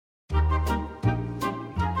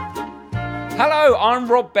Hello, I'm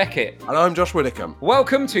Rob Beckett. And I'm Josh Widdicombe.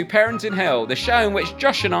 Welcome to Parent in Hell, the show in which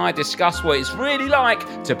Josh and I discuss what it's really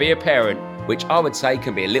like to be a parent, which I would say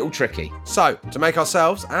can be a little tricky. So, to make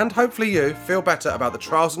ourselves, and hopefully you, feel better about the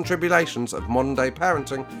trials and tribulations of modern day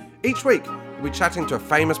parenting, each week we'll be chatting to a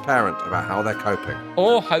famous parent about how they're coping.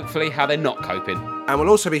 Or hopefully how they're not coping. And we'll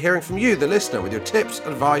also be hearing from you, the listener, with your tips,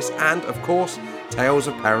 advice, and, of course, tales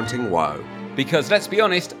of parenting woe. Because let's be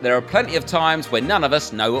honest, there are plenty of times when none of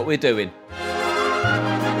us know what we're doing.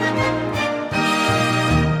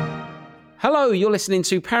 Hello, you're listening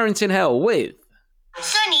to Parent in Hell with...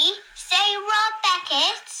 Sonny, say Rob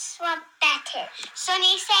Beckett. Rob Beckett.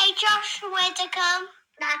 Sonny, say Josh Widdicombe.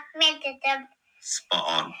 Widdicombe. Spot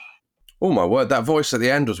on. Oh my word, that voice at the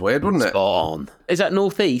end was weird, wasn't it? Spot on. Is that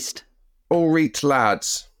Northeast? All reet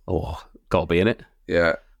lads. Oh, gotta be in it.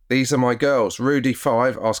 Yeah. These are my girls. Rudy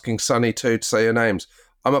 5 asking Sonny 2 to say your names.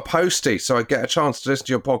 I'm a postie, so I get a chance to listen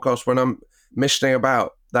to your podcast when I'm missioning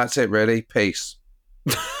about. That's it, really. Peace.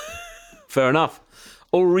 Fair enough.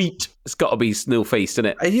 All reet. It's got to be Northeast, isn't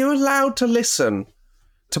it? Are you allowed to listen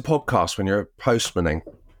to podcasts when you're postmaning?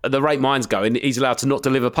 At the rate mine's going, he's allowed to not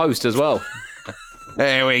deliver post as well.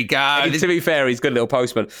 There we go. And to be fair, he's a good little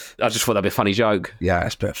postman. I just thought that'd be a funny joke. Yeah,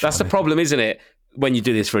 it's a bit funny. That's the problem, isn't it? When you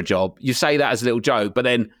do this for a job, you say that as a little joke, but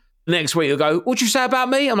then next week you'll go, what'd you say about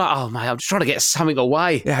me? I'm like, oh, mate, I'm just trying to get something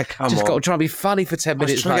away. Yeah, come on. Just got to try and be funny for 10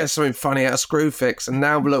 minutes. I was trying to get something funny out of Screwfix, and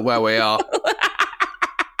now look where we are.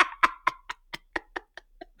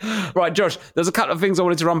 Right, Josh, there's a couple of things I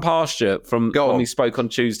wanted to run past you from when we spoke on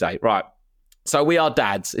Tuesday. Right. So we are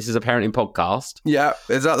dads. This is a parenting podcast. Yeah,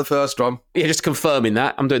 is that the first one? Yeah, just confirming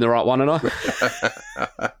that. I'm doing the right one, aren't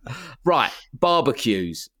I? Right,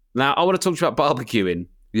 barbecues. Now, I want to talk to you about barbecuing.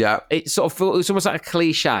 Yeah. It's almost like a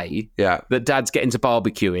cliche that dads get into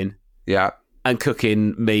barbecuing. Yeah. And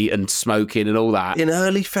cooking meat and smoking and all that. In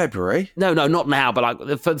early February? No, not now, but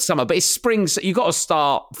like for the summer. But it's spring, so you've got to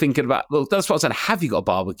start thinking about, well, that's what I said. Have you got a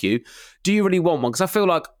barbecue? Do you really want one? Because I feel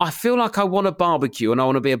like I want a barbecue and I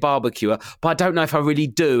want to be a barbecuer, but I don't know if I really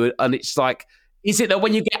do. And it's like, is it that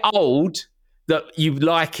when you get old that you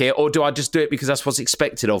like it, or do I just do it because that's what's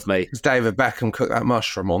expected of me? Because David Beckham cooked that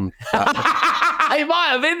mushroom on that. It might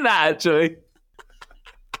have been that, actually.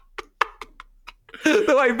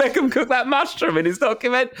 The way Beckham cooked that mushroom in his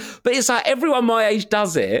document. But it's like everyone my age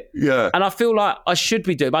does it. Yeah. And I feel like I should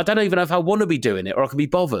be doing it, but I don't even know if I want to be doing it or I can be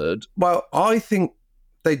bothered. Well, I think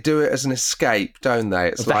they do it as an escape, don't they?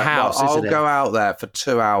 It's like, I'll go out there for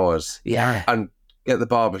 2 hours and get the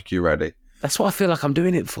barbecue ready. That's what I feel like I'm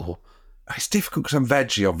doing it for. It's difficult because I'm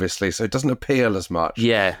veggie, obviously, so it doesn't appeal as much.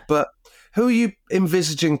 Yeah. But who are you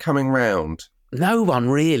envisaging coming round? No one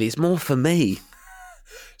really. It's more for me.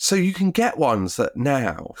 So you can get ones that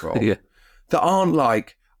now, Rob, that aren't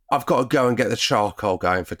like, I've got to go and get the charcoal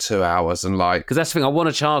going for 2 hours and like... Because that's the thing, I want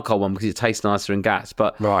a charcoal one because it tastes nicer in gas,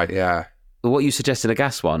 but... Right, yeah. What are you suggesting, a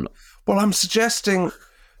gas one? Well, I'm suggesting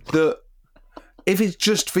that if it's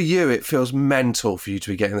just for you, it feels mental for you to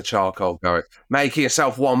be getting the charcoal going, making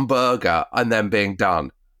yourself one burger and then being done.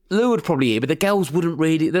 Lou would probably eat, but the girls wouldn't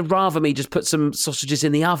really... They'd rather me just put some sausages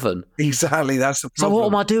in the oven. Exactly, that's the problem. So what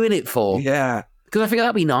am I doing it for? Yeah. Because I think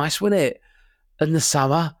that'd be nice, wouldn't it? In the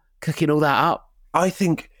summer, cooking all that up. I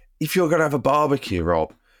think if you're going to have a barbecue,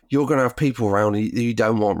 Rob, you're going to have people around that you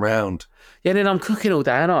don't want round. Yeah, then I'm cooking all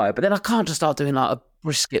day, aren't I? But then I can't just start doing like a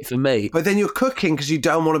brisket for me. But then you're cooking because you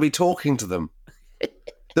don't want to be talking to them.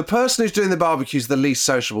 The person who's doing the barbecue is the least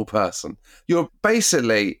sociable person. You're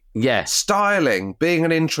basically styling being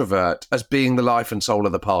an introvert as being the life and soul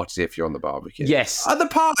of the party if you're on the barbecue. Yes. At the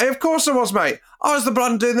party, of course I was, mate. I was the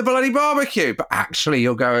one doing the bloody barbecue. But actually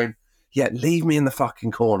you're going, leave me in the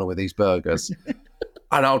fucking corner with these burgers.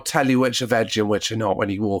 And I'll tell you which are veg and which are not when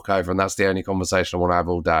you walk over. And that's the only conversation I want to have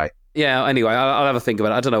all day. Yeah, anyway, I'll have a think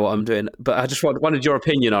about it. I don't know what I'm doing, but I just wanted your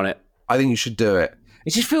opinion on it. I think you should do it.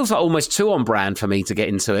 It just feels like almost too on brand for me to get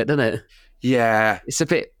into it, doesn't it? Yeah. It's a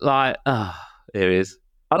bit like, here it is.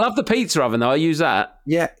 I love the pizza oven, though. I use that.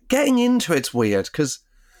 Yeah, getting into it's weird, because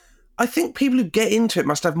I think people who get into it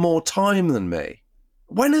must have more time than me.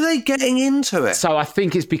 When are they getting into it? So I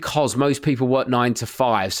think it's because most people work 9 to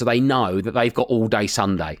 5, so they know that they've got all day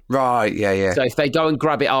Sunday. Right, yeah. So if they go and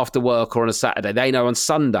grab it after work or on a Saturday, they know on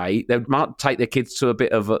Sunday they might take their kids to a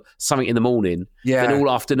bit of something in the morning. Yeah. Then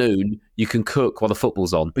all afternoon you can cook while the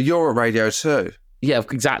football's on. But you're at Radio 2. Yeah,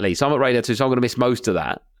 exactly. So I'm at Radio 2, so I'm going to miss most of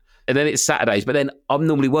that. And then it's Saturdays, but then I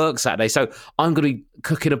normally work Saturday, so I'm going to be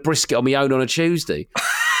cooking a brisket on my own on a Tuesday.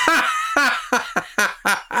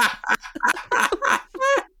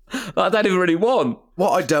 I don't even really want.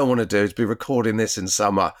 What I don't want to do is be recording this in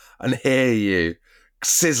summer and hear you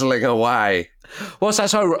sizzling away What's that?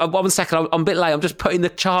 Sorry, 1 second. I'm a bit late. I'm just putting the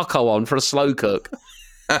charcoal on for a slow cook.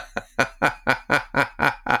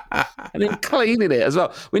 And then cleaning it as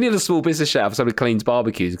well. We need a small business shout for somebody who cleans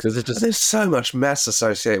barbecues because there's so much mess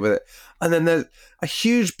associated with it. And then there's a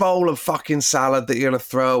huge bowl of fucking salad that you're going to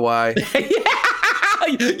throw away.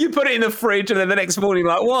 You put it in the fridge and then the next morning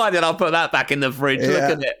you're like, why did I put that back in the fridge? Look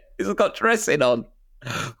at it. It's got dressing on.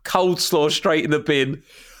 Coleslaw straight in the bin.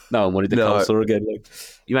 No one wanted the coleslaw again. Look.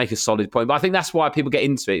 You make a solid point. But I think that's why people get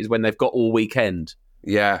into it is when they've got all weekend.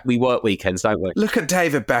 Yeah. We work weekends, don't we? Look at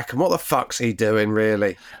David Beckham. What the fuck's he doing,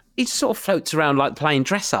 really? He just sort of floats around like playing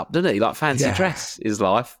dress up, doesn't he? Like fancy dress is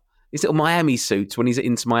life. His little Miami suit when he's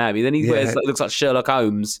into Miami. Then he wears, looks like Sherlock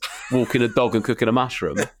Holmes walking a dog and cooking a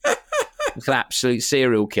mushroom. Like an absolute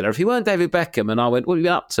serial killer. If he weren't David Beckham and I went, what have you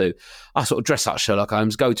been up to? I sort of dress like Sherlock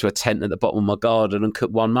Holmes, go to a tent at the bottom of my garden and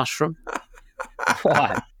cook one mushroom.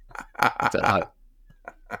 Why? I don't know.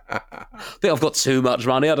 I think I've got too much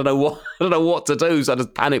money. I don't know what to do, so I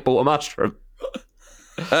just panic bought a mushroom.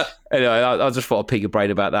 Anyway, I just thought I'd pick your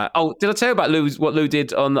brain about that. Oh, did I tell you about what Lou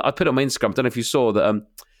did I put it on my Instagram. I don't know if you saw that.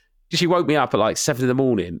 She woke me up at like 7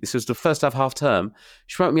 a.m. This was the first day of half term.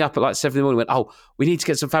 She woke me up at like 7 a.m. and went, oh, we need to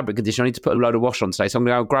get some fabric conditioner. I need to put a load of wash on today. So I'm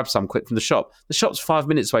going to go grab some quick from the shop. The shop's 5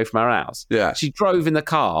 minutes away from our house. Yeah. She drove in the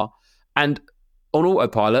car and on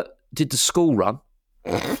autopilot did the school run.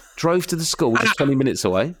 Drove to the school just 20 minutes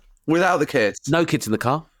away. Without the kids? No kids in the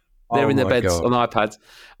car. They're in their beds on iPads.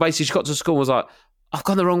 Basically, she got to school and was like, I've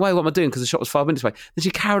gone the wrong way. What am I doing? Because the shop was 5 minutes away. Then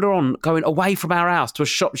she carried her on going away from our house to a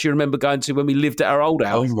shop she remembered going to when we lived at our old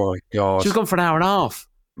house. Oh, my God. She was gone for an hour and a half.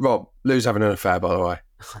 Rob, Lou's having an affair, by the way.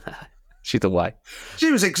 She's away. She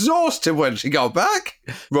was exhausted when she got back.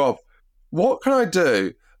 Rob, what can I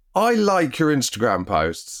do? I like your Instagram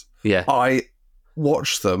posts. Yeah. I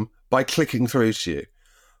watch them by clicking through to you.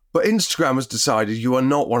 But Instagram has decided you are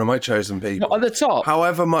not one of my chosen people. Not at the top.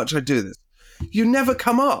 However much I do this. You never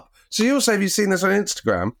come up. So you'll say, have you seen this on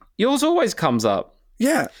Instagram? Yours always comes up.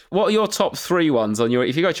 Yeah. What are your top 3 ones on your...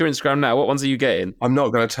 If you go to your Instagram now, what ones are you getting? I'm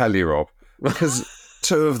not going to tell you, Rob. Because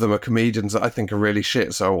 2 of them are comedians that I think are really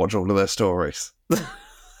shit, so I watch all of their stories.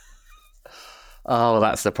 Oh,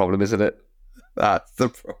 that's the problem, isn't it? That's the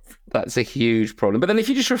problem. That's a huge problem. But then if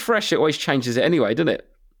you just refresh it, it always changes it anyway, doesn't it?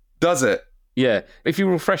 Does it? Yeah. If you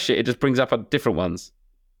refresh it, it just brings up different ones.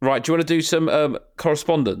 Right, do you want to do some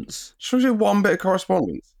correspondence? Should we do one bit of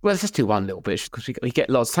correspondence? Well, let's just do one little bit because we get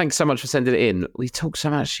lots. Thanks so much for sending it in. We talk so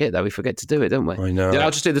much shit that we forget to do it, don't we? I know. Yeah, I'll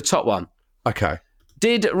just do the top one. Okay.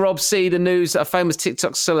 Did Rob see the news that a famous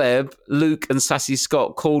TikTok celeb, Luke and Sassy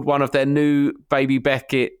Scott, called one of their new baby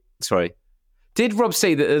Beckett... Sorry. Did Rob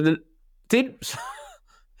see that...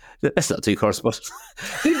 Let's not do correspondence.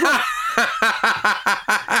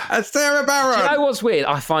 Sarah Barron. Do you know what's weird?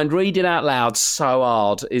 I find reading out loud so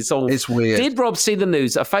hard. It's weird. Did Rob see the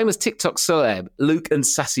news that a famous TikTok celeb, Luke and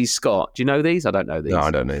Sassy Scott, do you know these? I don't know these. No,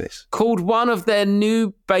 I don't know this. Called one of their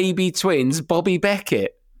new baby twins, Bobby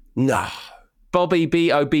Beckett. No. Bobby,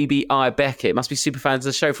 B-O-B-B-I Beckett. Must be super fans of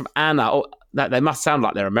the show from Anna. Oh, they must sound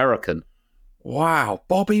like they're American. Wow,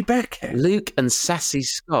 Bobby Beckett. Luke and Sassy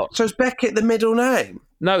Scott. So is Beckett the middle name?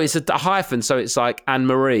 No, it's a hyphen, so it's like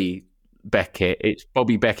Anne-Marie Beckett. It's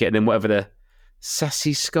Bobby Beckett and then whatever the...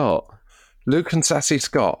 Sassy Scott. Luke and Sassy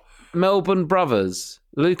Scott. Melbourne brothers.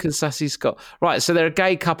 Luke and Sassy Scott. Right, so they're a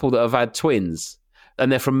gay couple that have had twins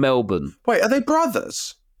and they're from Melbourne. Wait, are they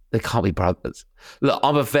brothers? They can't be brothers. Look,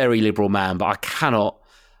 I'm a very liberal man, but I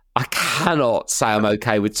cannot say I'm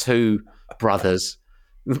okay with 2 brothers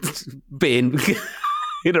being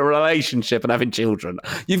in a relationship and having children.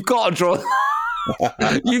 You've got to draw...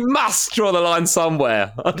 You must draw the line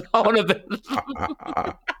somewhere. I don't want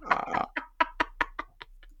to...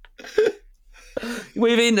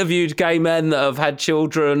 We've interviewed gay men that have had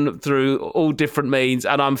children through all different means,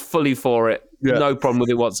 and I'm fully for it. Yeah. No problem with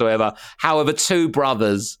it whatsoever. However, 2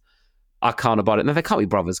 brothers, I can't abide it. No, they can't be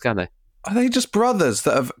brothers, can they? Are they just brothers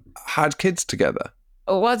that have had kids together?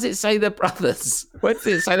 Oh, why does it say they're brothers? Where does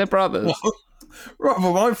it say they're brothers?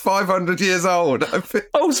 Rob, I'm 500 years old.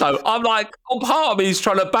 Also, I'm like, part of me is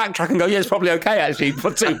trying to backtrack and go, yeah, it's probably okay, actually,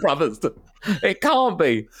 for 2 brothers. It can't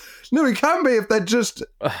be. No, it can be if they're just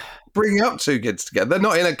bringing up 2 kids together. They're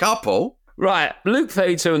not in a couple. Right. Luke,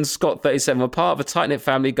 32, and Scott, 37, were part of a tight-knit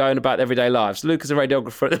family going about their everyday lives. Luke is a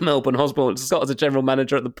radiographer at the Melbourne Hospital, and Scott is a general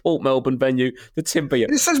manager at the Port Melbourne venue, the Timber.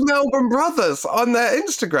 It says Melbourne Brothers on their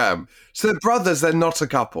Instagram. So they're brothers, they're not a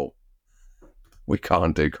couple. We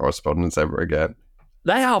can't do correspondence ever again.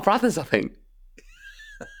 They are brothers, I think.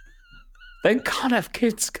 They can't have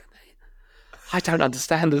kids, can they? I don't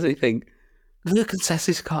understand anything. Luke and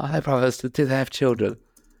Sassy Scott are brothers. Do they have children?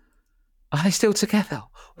 Are they still together?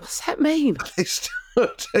 What's that mean? They still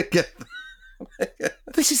together.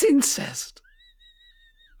 This is incest.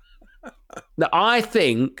 No, I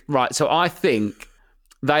think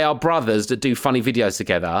they are brothers that do funny videos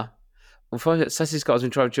together. Sassy Scott has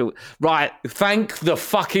been trying to... Right, thank the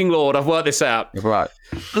fucking Lord, I've worked this out. Right.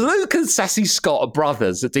 Luke and Sassy Scott are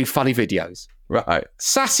brothers that do funny videos. Right.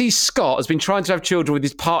 Sassy Scott has been trying to have children with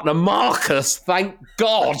his partner Marcus, thank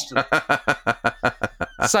God.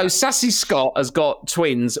 So Sassy Scott has got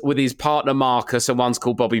twins with his partner Marcus, and one's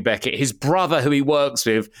called Bobby Beckett. His brother, who he works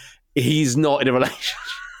with, he's not in a relationship.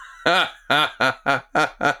 Well,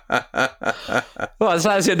 so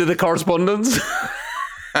that's the end of the correspondence.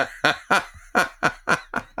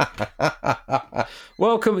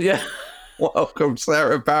 Welcome,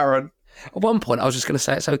 Sarah Barron. At one point, I was just going to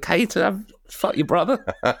say it's okay to fuck your brother,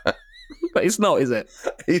 but it's not, is it?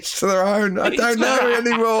 Each to their own. I don't know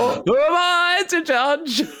anymore. Who am I to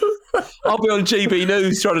judge? I'll be on GB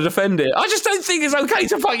News trying to defend it. I just don't think it's okay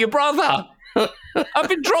to fuck your brother. I've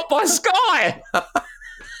been dropped by Sky. I've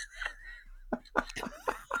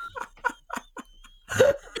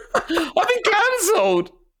been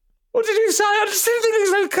cancelled. What did you say? I just didn't think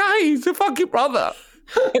it's okay to fuck your brother.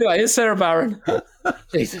 Anyway, here's Sarah Barron.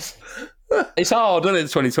 Jesus. It's hard, isn't it,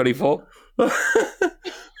 2024?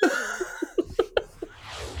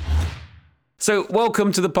 So,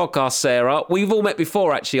 welcome to the podcast, Sarah. We've all met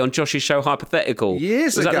before, actually, on Josh's show, Hypothetical.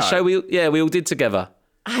 Years ago. Was that the show we all did together?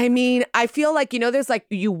 I mean, I feel like, there's like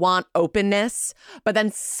you want openness, but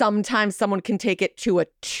then sometimes someone can take it to a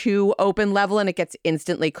too open level and it gets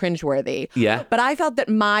instantly cringeworthy. Yeah. But I felt that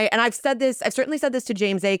and I've certainly said this to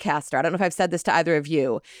James Acaster. I don't know if I've said this to either of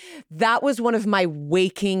you. That was one of my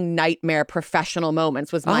waking nightmare professional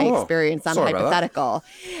moments was my experience on Hypothetical.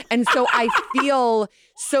 And so I feel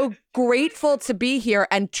so grateful to be here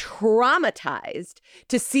and traumatized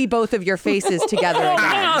to see both of your faces together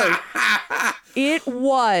again. It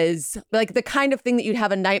was like the kind of thing that you'd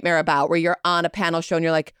have a nightmare about where you're on a panel show and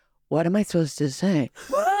you're like, what am I supposed to say?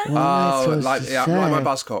 What am I supposed to say? Like my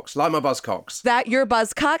Buzzcocks. Like my Buzzcocks. That your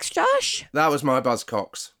Buzzcocks, Josh? That was my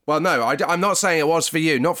Buzzcocks. Well, no, I'm not saying it was for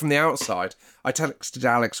you, not from the outside. I texted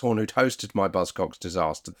Alex Horn, who'd hosted my Buzzcocks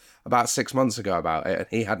disaster, about 6 months ago about it, and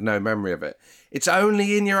he had no memory of it. It's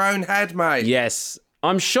only in your own head, mate. Yes.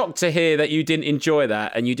 I'm shocked to hear that you didn't enjoy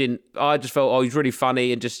that and you didn't... I just felt, he's really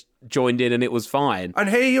funny and just joined in and it was fine. And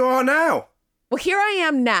here you are now. Well, here I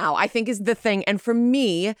am now, I think is the thing. And for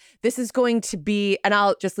me, this is going to be, and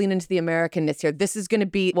I'll just lean into the Americanness here, this is going to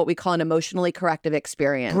be what we call an emotionally corrective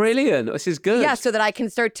experience. Brilliant. This is good. Yeah, so that I can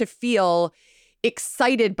start to feel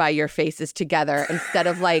excited by your faces together instead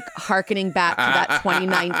of like hearkening back to that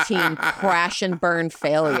 2019 crash and burn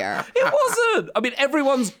failure. It wasn't. I mean,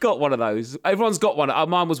 everyone's got one of those. Everyone's got one.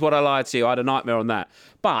 Mine was What I Lied to You. I had a nightmare on that.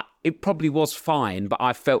 But it probably was fine, but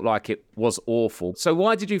I felt like it was awful. So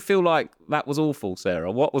why did you feel like that was awful,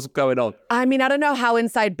 Sarah? What was going on? I mean, I don't know how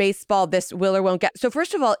inside baseball this will or won't get. So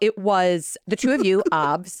first of all, it was the two of you,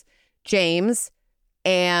 Obs, James,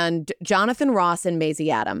 and Jonathan Ross and Maisie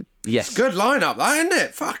Adam. Yes. Good lineup, that, isn't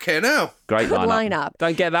it? Fucking hell. Great Good lineup.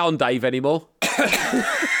 Don't get that on Dave anymore.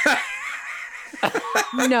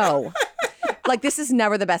 No. Like, this is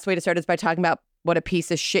never the best way to start is by talking about what a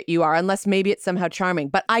piece of shit you are, unless maybe it's somehow charming.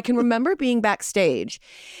 But I can remember being backstage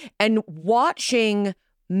and watching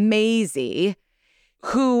Maisie,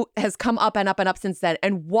 who has come up and up and up since then,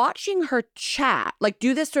 and watching her chat, like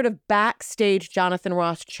do this sort of backstage Jonathan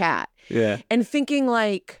Ross chat. Yeah. And thinking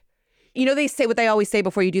like, they say what they always say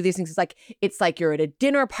before you do these things. It's like you're at a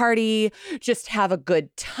dinner party, just have a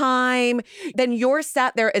good time. Then you're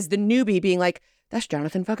sat there as the newbie being like, that's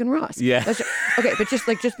Jonathan fucking Ross. Yeah. Okay, but just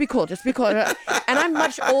be cool. Just be cool. And I'm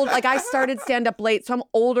much old. Like, I started stand-up late, so I'm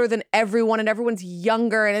older than everyone, and everyone's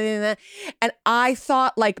younger. And I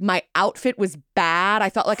thought, like, my outfit was bad. I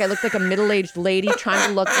thought, like, I looked like a middle-aged lady trying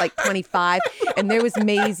to look like 25. And there was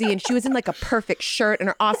Maisie, and she was in, like, a perfect shirt and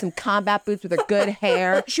her awesome combat boots with her good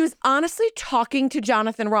hair. She was honestly talking to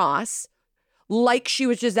Jonathan Ross like she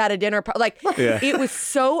was just at a dinner party. Like, It was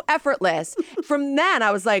so effortless. From then,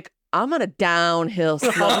 I was like, I'm on a downhill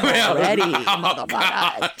slope already.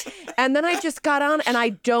 And then I just got on, and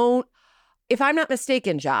if I'm not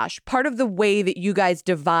mistaken, Josh, part of the way that you guys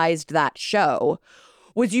devised that show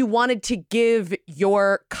was you wanted to give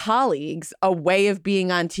your colleagues a way of being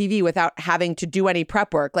on TV without having to do any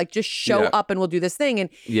prep work. Like, just show up and we'll do this thing. And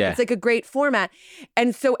it's like a great format.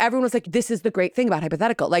 And so everyone was like, this is the great thing about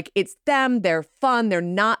Hypothetical. Like, it's them, they're fun, they're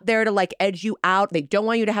not there to like edge you out. They don't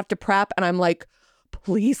want you to have to prep. And I'm like,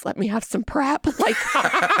 please let me have some prep. Like,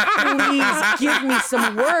 please give me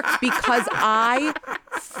some work, because I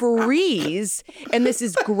freeze. And this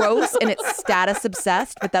is gross and it's status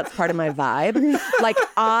obsessed, but that's part of my vibe. Like,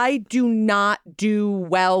 I do not do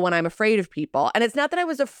well when I'm afraid of people. And it's not that I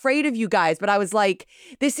was afraid of you guys, but I was like,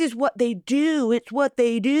 this is what they do. It's what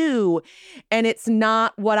they do. And it's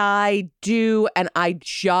not what I do. And I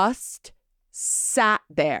just sat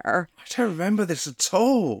there. I don't remember this at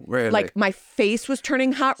all, really. Like, my face was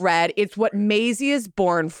turning hot red. It's what Maisie is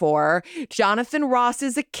born for. Jonathan Ross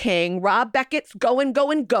is a king. Rob Beckett's going. And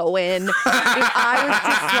I was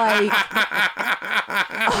just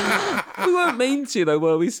like... We weren't mean to you, though,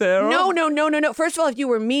 were we, Sarah? No. First of all, if you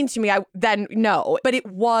were mean to me, then no. But it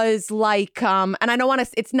was like, and I don't want to...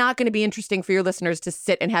 It's not going to be interesting for your listeners to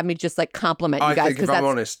sit and have me just, like, compliment you guys. I think, if I'm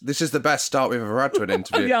honest, this is the best start we've ever had to an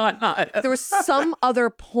interview. Yeah, I know. There was some other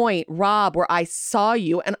point, Rob, where I saw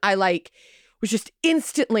you and I like was just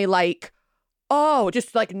instantly like, oh,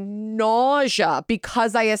 just like nausea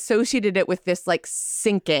because I associated it with this like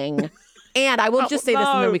sinking. And I will just say this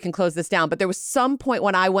and then we can close this down. But there was some point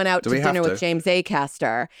when I went out to dinner with James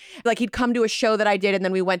Acaster, like he'd come to a show that I did and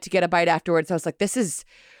then we went to get a bite afterwards. I was like, this is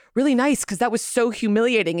really nice because that was so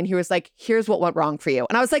humiliating. And he was like, here's what went wrong for you.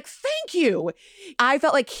 And I was like, thank you. I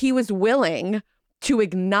felt like he was willing to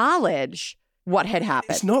acknowledge what had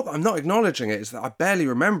happened. It's not, I'm not acknowledging it. It's that I barely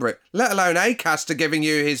remember it, let alone Acaster giving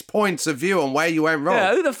you his points of view on where you went wrong.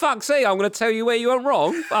 Yeah, who the fuck's he? I'm going to tell you where you went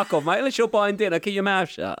wrong. Fuck off, mate. Unless you're buying dinner, keep your mouth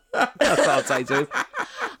shut. That's what I'd say to him.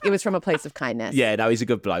 It was from a place of kindness. Yeah, no, he's a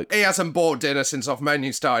good bloke. He hasn't bought dinner since Off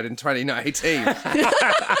Menu started in 2018.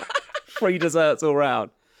 Free desserts all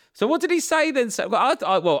round. So what did he say then? So,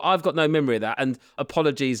 I've got no memory of that. And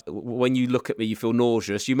apologies, when you look at me, you feel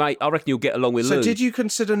nauseous. I reckon you'll get along with Lou. So did you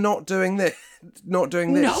consider not doing this? No,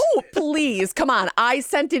 please, come on. I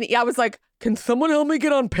sent I was like, can someone help me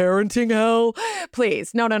get on parenting hell?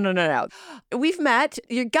 Please. No. We've met.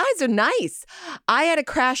 You guys are nice. I had a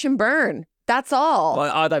crash and burn. That's all.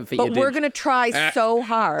 Well, I don't think you did. But we're going to try so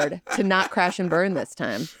hard to not crash and burn this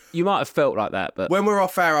time. You might have felt like that, but... When we're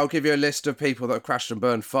off air, I'll give you a list of people that have crashed and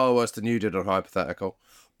burned far worse than you did on Hypothetical.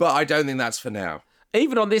 But I don't think that's for now.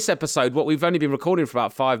 Even on this episode, what we've only been recording for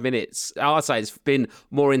about 5 minutes, I'd say it's been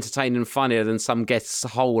more entertaining and funnier than some guests'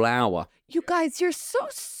 whole hour. You guys, you're so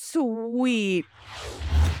sweet.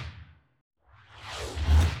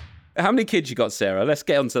 How many kids you got, Sarah? Let's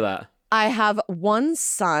get onto that. I have one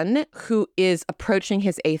son who is approaching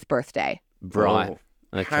his 8th birthday. Right.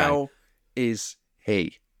 Oh. Okay. How is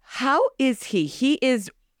he? How is he? He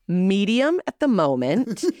is medium at the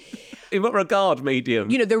moment. In what regard,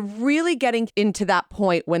 medium? You know, they're really getting into that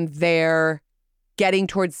point when they're getting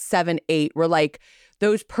towards 7, 8, where like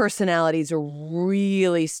those personalities are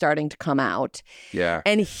really starting to come out. Yeah.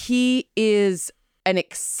 And he is an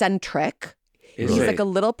eccentric. He's like a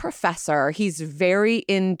little professor. He's very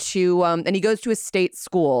into, and he goes to a state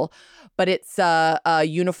school, but it's a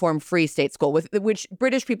uniform-free state school, which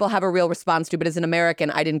British people have a real response to. But as an American,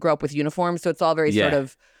 I didn't grow up with uniforms, so it's all very sort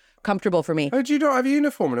of comfortable for me. Oh, do you not have a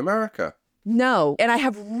uniform in America? No. And I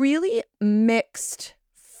have really mixed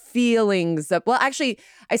feelings. Well, actually,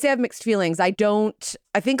 I say I have mixed feelings. I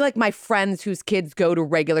think like my friends whose kids go to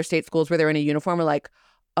regular state schools where they're in a uniform are like,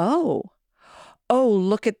 oh,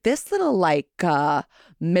 look at this little like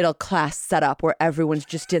middle class setup where everyone's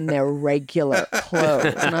just in their regular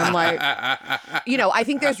clothes. And I'm like, I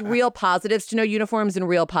think there's real positives to no uniforms and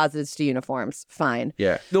real positives to uniforms. Fine.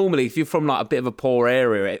 Yeah. Normally, if you're from like a bit of a poor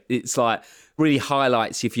area, it's like really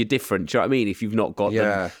highlights if you're different. Do you know what I mean? If you've not got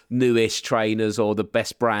the newish trainers or the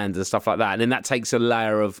best brands and stuff like that. And then that takes a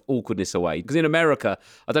layer of awkwardness away. Because in America,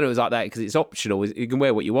 I don't know if it's like that because it's optional. You can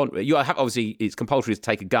wear what you want. Obviously, it's compulsory to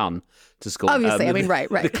take a gun to school. Obviously, I mean, right.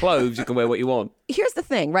 The clothes, you can wear what you want. Here's the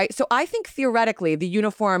thing, right? So I think theoretically the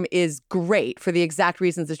uniform is great for the exact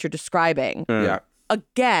reasons that you're describing. Yeah.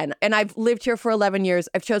 Again, and I've lived here for 11 years.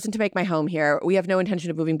 I've chosen to make my home here. We have no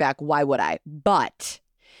intention of moving back. Why would I? But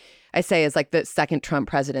I say as like the second Trump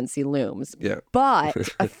presidency looms. Yeah. But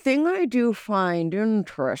a thing I do find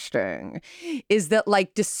interesting is that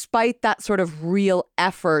like despite that sort of real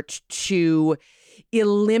effort to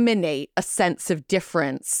eliminate a sense of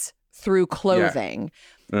difference through clothing,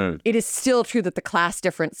 it is still true that the class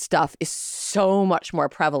difference stuff is so much more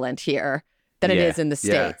prevalent here than it is in the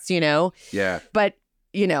States, Yeah. But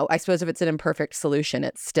I suppose if it's an imperfect solution,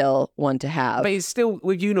 it's still one to have. But it's still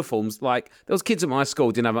with uniforms, like those kids at my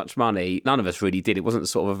school didn't have much money. None of us really did. It wasn't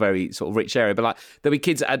sort of a very sort of rich area, but like there'd be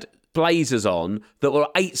kids that had blazers on that were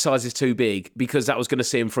 8 sizes too big because that was going to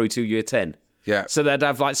see them through to year 10. Yeah. So they'd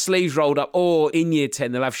have like sleeves rolled up, or in year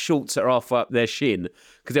 10, they'll have shorts that are off up their shin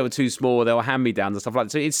because they were too small, they were hand-me-downs and stuff like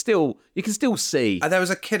that. So it's still, you can still see. There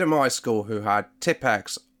was a kid at my school who had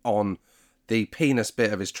Tipp-Ex on the penis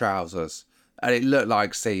bit of his trousers, and it looked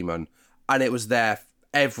like semen, and it was there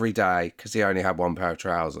every day because he only had one pair of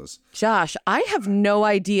trousers. Josh, I have no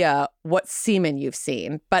idea what semen you've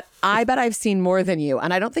seen, but I bet I've seen more than you.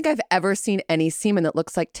 And I don't think I've ever seen any semen that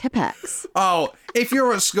looks like Tipp-Ex. Oh, if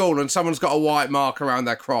you're at school and someone's got a white mark around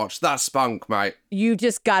their crotch, that's spunk, mate. You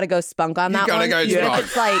just got to go spunk on that one. You gotta go Even spunk.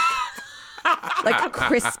 if it's like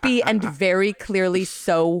crispy and very clearly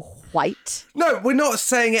so white. No, we're not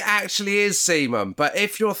saying it actually is semen, but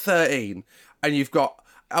if you're 13 and you've got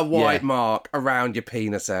a white mark around your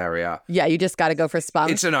penis area, Yeah, you just got to go for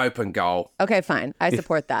spunk. it's an open goal. Okay, fine. I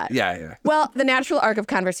support that. Yeah. Well, the natural arc of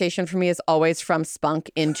conversation for me is always from spunk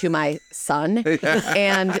into my son.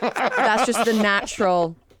 And that's just the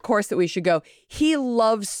natural course that we should go. He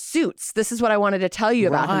loves suits. This is what I wanted to tell you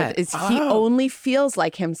about him. Right. Is he only feels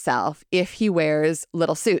like himself if he wears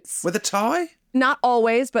little suits. With a tie? Not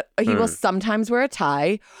always, but he will sometimes wear a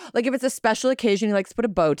tie. Like if it's a special occasion, he likes to put a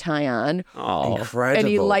bow tie on. Oh, Incredible. And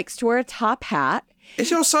he likes to wear a top hat. Is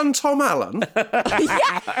your son Tom Allen?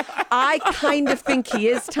 I kind of think he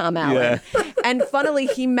is Tom Allen. And funnily,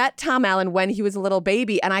 he met Tom Allen when he was a little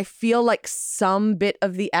baby. And I feel like some bit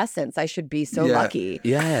of the essence, I should be so lucky,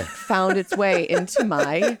 found its way into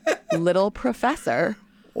my little professor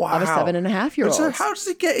of a 7.5-year-old. So how does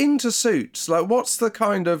he get into suits? Like, what's the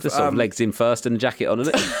kind of... just sort of legs in first and a jacket on,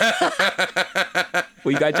 isn't it?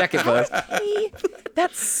 Well, you go jacket first.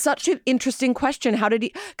 That's such an interesting question. How did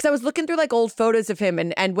he... Because I was looking through like old photos of him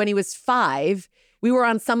and when he was 5, we were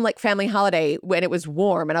on some like family holiday when it was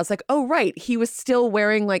warm. And I was like, oh, right. He was still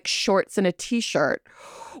wearing like shorts and a t-shirt.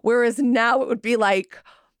 Whereas now it would be like,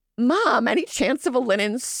 Mom, any chance of a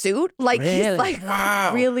linen suit? Like he's like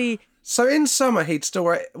really... So in summer, he'd still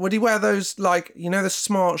wear... Would he wear those, like, you know, the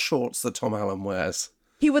smart shorts that Tom Allen wears?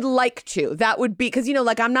 He would like to. That would be, because, you know,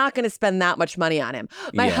 like, I'm not going to spend that much money on him.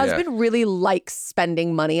 My husband really likes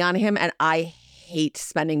spending money on him, and I hate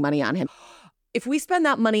spending money on him. If we spend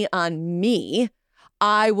that money on me,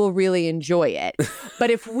 I will really enjoy it. But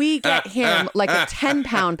if we get him like a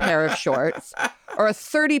 10-pound pair of shorts or a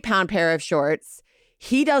 30-pound pair of shorts,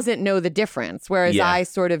 he doesn't know the difference, whereas I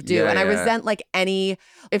sort of do. And I resent like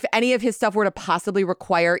if any of his stuff were to possibly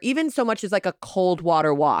require even so much as like a cold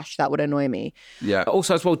water wash, that would annoy me. Yeah.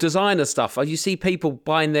 Also, as well, designer stuff. You see people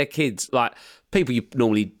buying their kids, like people you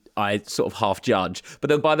normally, I sort of half judge, but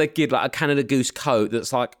they'll buy their kid like a Canada Goose coat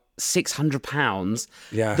that's like £600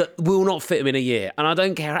 that will not fit him in a year. And I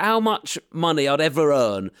don't care how much money I'd ever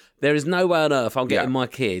earn. There is no way on earth I'm getting my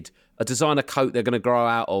kid a designer coat they're going to grow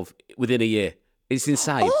out of within a year. It's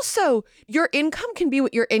insane. Also, your income can be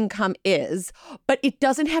what your income is, but it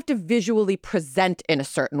doesn't have to visually present in a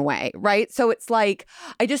certain way, right? So it's like,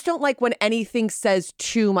 I just don't like when anything says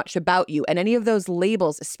too much about you. And any of those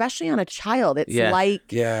labels, especially on a child, it's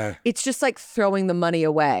it's just like throwing the money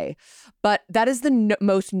away. But that is the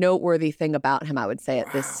most noteworthy thing about him, I would say,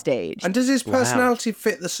 at this stage. And does his personality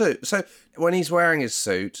fit the suit? So when he's wearing his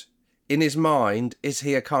suit, in his mind, is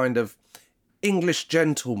he a kind of English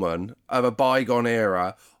gentleman of a bygone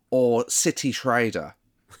era or city trader?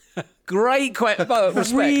 Great question.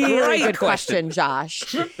 Really good question,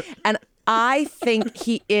 Josh. And I think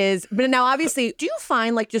he is. But now, obviously, do you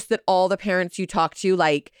find like just that all the parents you talk to,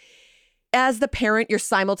 like, as the parent, you're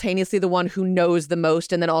simultaneously the one who knows the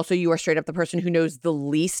most, and then also you are straight up the person who knows the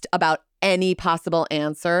least about any possible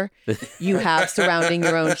answer you have surrounding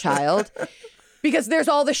your own child? Because there's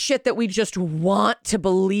all the shit that we just want to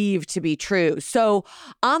believe to be true. So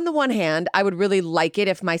on the one hand, I would really like it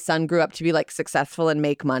if my son grew up to be like successful and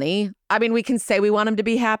make money. I mean, we can say we want him to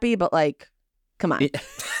be happy, but like, come on.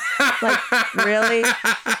 Like, really?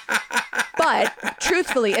 But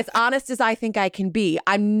truthfully, as honest as I think I can be,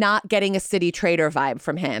 I'm not getting a city trader vibe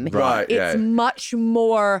from him. Right. It's much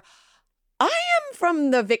more... I am from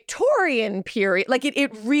the Victorian period. Like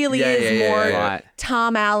it really is more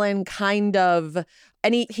Tom Allen kind of,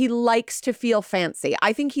 and he likes to feel fancy.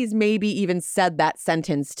 I think he's maybe even said that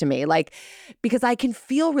sentence to me, like, because I can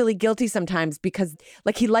feel really guilty sometimes because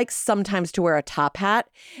like he likes sometimes to wear a top hat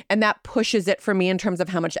and that pushes it for me in terms of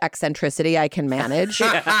how much eccentricity I can manage. You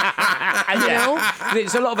know?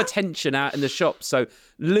 There's a lot of attention out in the shop. So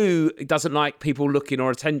Lou doesn't like people looking or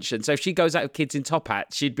attention. So if she goes out with kids in top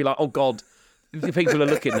hats, she'd be like, oh God, the people are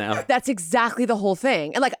looking now. That's exactly the whole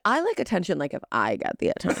thing. And like, I like attention, like if I get the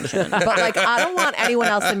attention, but like, I don't want anyone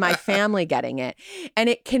else in my family getting it. And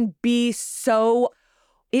it can be so,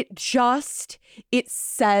 it says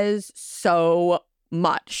so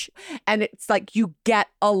much. And it's like you get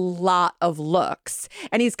a lot of looks.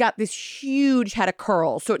 And he's got this huge head of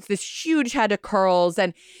curls. So it's this huge head of curls.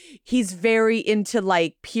 And he's very into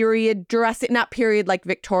like period dressing, not period like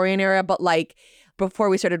Victorian era, but like before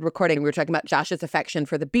we started recording, we were talking about Josh's affection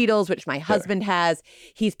for the Beatles, which my husband has.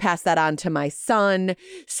 He's passed that on to my son.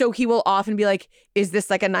 So he will often be like, is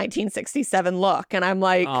this like a 1967 look? And I'm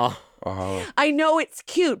like, I know it's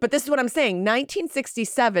cute, but this is what I'm saying.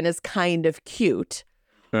 1967 is kind of cute.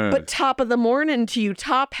 But top of the morning to you,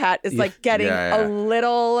 top hat is like getting a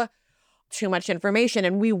little too much information.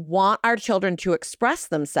 And we want our children to express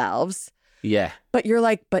themselves. Yeah. But you're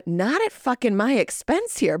like, but not at fucking my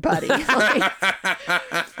expense here, buddy. Like,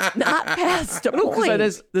 not past a point. So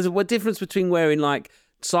there's a difference between wearing like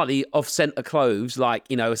slightly off-centre clothes, like,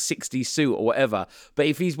 you know, a 60s suit or whatever. But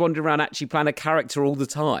if he's wandering around actually playing a character all the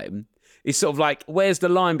time, it's sort of like, where's the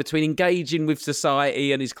line between engaging with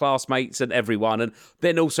society and his classmates and everyone and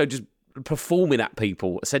then also just performing at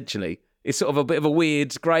people, essentially? It's sort of a bit of a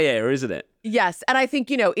weird grey area, isn't it? Yes. And I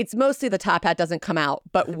think, you know, it's mostly the top hat doesn't come out,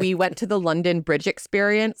 but we went to the London Bridge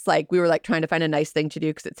experience. Like we were like trying to find a nice thing to do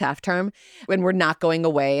because it's half term when we're not going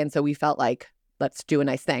away. And so we felt like, let's do a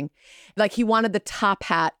nice thing. Like he wanted the top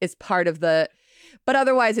hat as part of the, but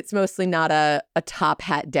otherwise it's mostly not a top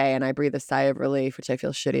hat day. And I breathe a sigh of relief, which I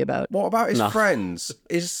feel shitty about. What about his friends?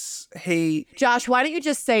 Is he... Josh, why don't you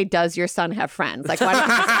just say, does your son have friends? Like, why don't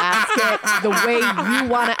you just ask it the way you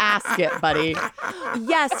want to ask it, buddy?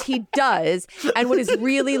 Yes, he does. And what is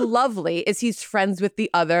really lovely is he's friends with the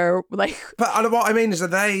other, like... But what I mean is, are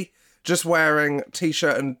they just wearing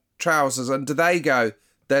T-shirt and trousers and do they go,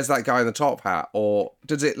 there's that guy in the top hat, or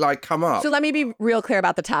does it like come up? So let me be real clear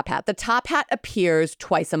about the top hat. The top hat appears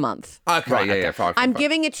twice a month. Okay, right, fine. I'm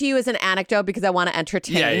giving it to you as an anecdote because I want to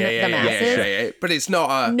entertain the masses. Yeah. But it's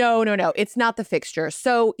not a... No. It's not the fixture.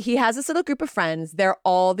 So he has this little group of friends. They're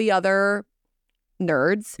all the other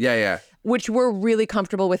nerds. Yeah. Which we're really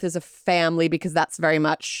comfortable with as a family because that's very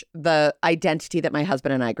much the identity that my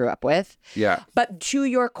husband and I grew up with. Yeah. But to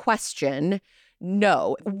your question,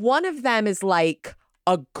 no. One of them is like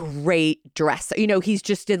a great dress. You know, he's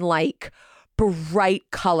just in like bright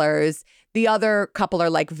colors. The other couple are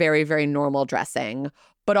like very, very normal dressing,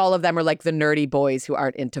 but all of them are like the nerdy boys who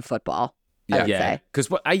aren't into football. I would say. Because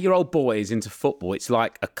 8-year-old boys into football, it's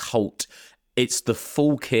like a cult. It's the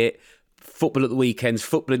full kit, football at the weekends,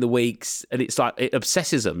 football in the weeks, and it's like it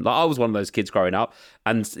obsesses them. Like I was one of those kids growing up,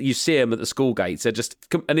 and you see them at the school gates. They're just,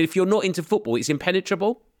 and if you're not into football, it's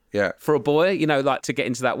impenetrable. Yeah. For a boy, you know, like to get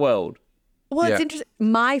into that world. Well, it's interesting.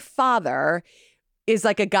 My father is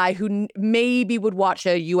like a guy who maybe would watch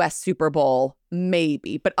a U.S. Super Bowl,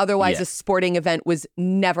 maybe, but otherwise a sporting event was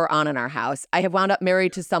never on in our house. I have wound up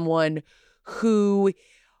married to someone who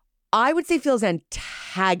I would say feels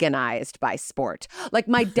antagonized by sport. Like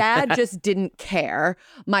my dad just didn't care.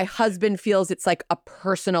 My husband feels it's like a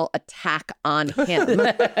personal attack on him.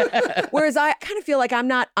 Whereas I kind of feel like I'm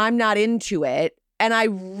not into it. And I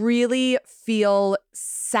really feel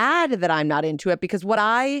sad that I'm not into it because what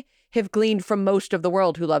I have gleaned from most of the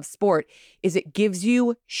world who loves sport is it gives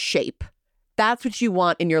you shape. That's what you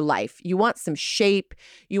want in your life. You want some shape.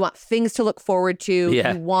 You want things to look forward to.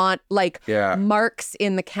 Yeah. You want like marks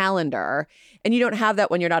in the calendar. And you don't have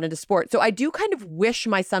that when you're not into sport. So I do kind of wish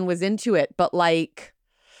my son was into it. But like,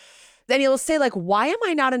 then he'll say like, why am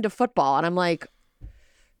I not into football? And I'm like,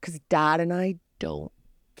 because Dad and I don't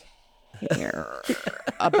care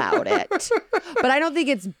about it. But I don't think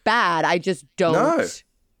it's bad. I just don't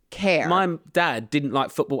care. My dad didn't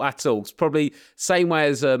like football at all. It's probably same way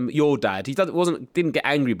as your dad. He didn't get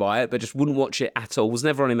angry by it, but just wouldn't watch it at all. Was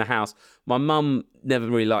never on in the house. My mum never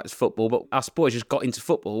really liked football, but us boys just got into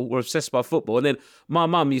football. We're obsessed by football. And then my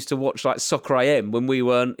mum used to watch like Soccer AM when we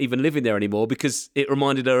weren't even living there anymore because it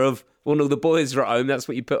reminded her of when all the boys were at home. That's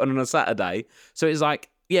what you put on a Saturday. So it's like,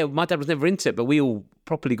 yeah, my dad was never into it, but we all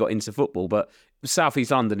properly got into football. But South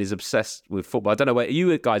East London is obsessed with football. I don't know where, are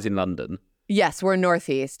you guys in London? Yes, we're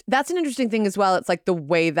Northeast. That's an interesting thing as well. It's like the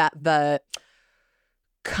way that the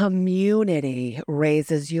community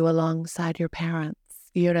raises you alongside your parents,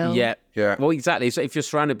 you know? Yeah. Well, exactly. So if you're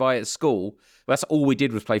surrounded by it at school, that's all we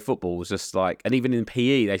did was play football. It was just like, and even in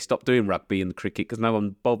PE, they stopped doing rugby and cricket because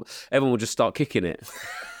everyone would just start kicking it.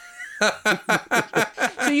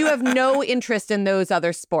 So you have no interest in those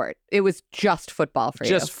other sports. It was just football for you.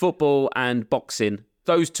 Just football and boxing.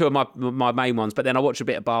 Those two are my main ones. But then I watch a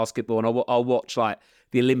bit of basketball and I'll watch like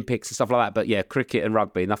the Olympics and stuff like that. But yeah, cricket and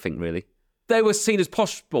rugby, nothing really. They were seen as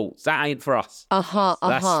posh sports. That ain't for us.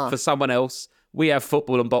 That's for someone else. We have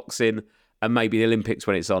football and boxing and maybe the Olympics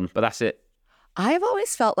when it's on. But that's it. I've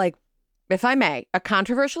always felt like if I may, a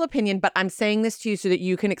controversial opinion, but I'm saying this to you so that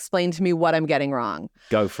you can explain to me what I'm getting wrong.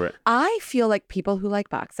 Go for it. I feel like people who like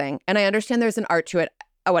boxing, and I understand there's an art to it,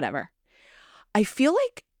 whatever. I feel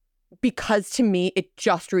like because to me, it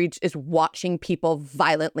just reads is watching people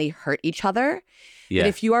violently hurt each other. Yeah. That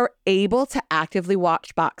if you are able to actively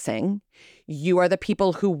watch boxing, you are the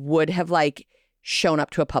people who would have like shown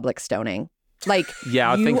up to a public stoning. Like,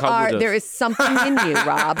 yeah, I think I would have. There is something in you,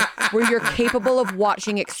 Rob, where you're capable of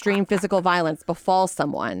watching extreme physical violence befall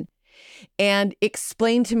someone. And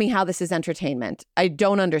explain to me how this is entertainment. I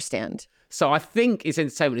don't understand. So I think it's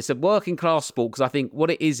entertainment. It's a working class sport because I think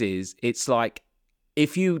what it is it's like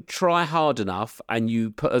if you try hard enough and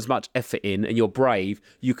you put as much effort in and you're brave,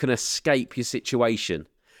 you can escape your situation.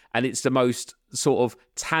 And it's the most sort of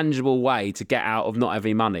tangible way to get out of not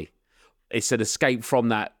having money. It's an escape from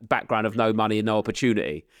that background of no money and no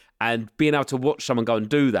opportunity. And being able to watch someone go and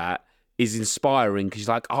do that is inspiring because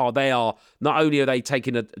you're like, oh, they are, not only are they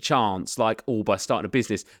taking a chance, like, all by starting a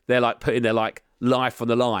business, they're like putting their like life on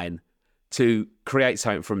the line to create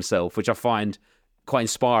something for themselves, which I find quite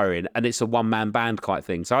inspiring. And it's a one-man band kind of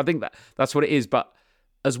thing. So I think that's what it is. But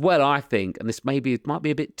as well, I think, and this might be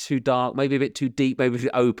a bit too dark, maybe a bit too deep, maybe a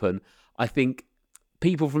bit open, I think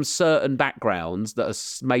people from certain backgrounds that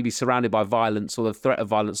are maybe surrounded by violence or the threat of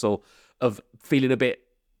violence or of feeling a bit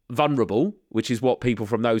vulnerable, which is what people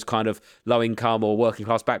from those kind of low income or working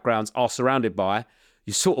class backgrounds are surrounded by,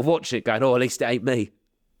 you sort of watch it going, oh, at least it ain't me.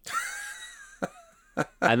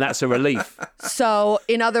 And that's a relief. So,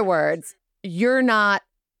 in other words, you're not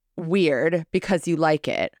weird because you like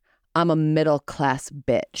it. I'm a middle class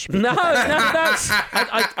bitch. No,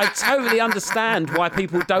 I totally understand why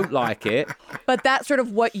people don't like it. But that's sort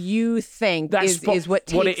of what you think is what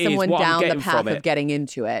takes someone down the path of getting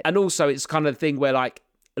into it. And also, it's kind of the thing where, like,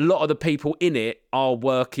 a lot of the people in it are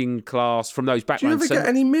working class from those backgrounds. Do you ever get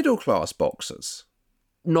any middle class boxers?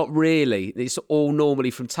 Not really. It's all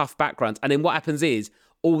normally from tough backgrounds. And then what happens is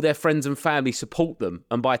all their friends and family support them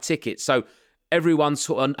and buy tickets. So everyone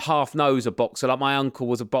sort of half knows a boxer. Like my uncle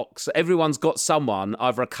was a boxer. Everyone's got someone,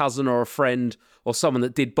 either a cousin or a friend or someone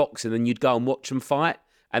that did boxing, and you'd go and watch them fight.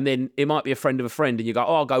 And then it might be a friend of a friend and you go,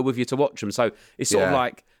 oh, I'll go with you to watch them. So it's sort of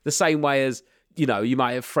like the same way as, you know, you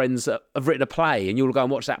might have friends that have written a play and you'll go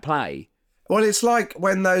and watch that play. Well, it's like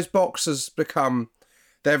when those boxers become,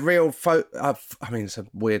 they're real folk, I mean, it's a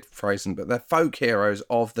weird phrasing, but they're folk heroes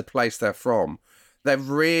of the place they're from. They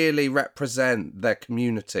really represent their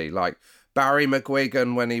community. Like Barry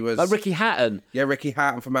McGuigan when he was... Like Ricky Hatton. Yeah, Ricky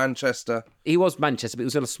Hatton from Manchester. He was Manchester, but he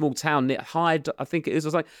was in a small town near Hyde, I think it is.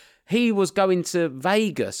 Or something. He was going to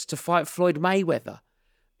Vegas to fight Floyd Mayweather.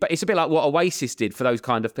 But it's a bit like what Oasis did for those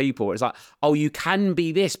kind of people. It's like, oh, you can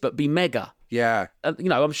be this, but be mega. Yeah. You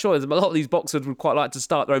know, I'm sure a lot of these boxers would quite like to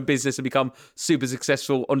start their own business and become super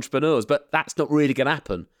successful entrepreneurs, but that's not really going to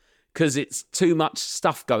happen because it's too much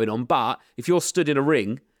stuff going on. But if you're stood in a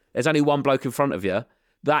ring, there's only one bloke in front of you,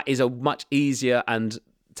 that is a much easier and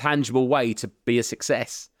tangible way to be a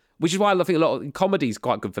success, which is why I think a lot of comedy is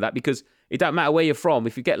quite good for that because it don't matter where you're from.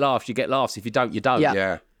 If you get laughs, you get laughs. If you don't, you don't.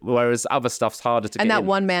 Yeah. Whereas other stuff's harder to get And that in.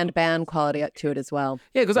 one-man band quality to it as well.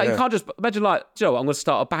 Yeah, because you can't just imagine like, you know what, I'm going to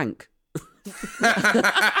start a bank.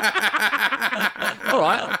 All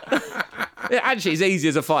right. Actually, it's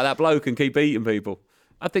easier to fight that bloke and keep eating people.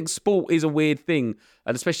 I think sport is a weird thing,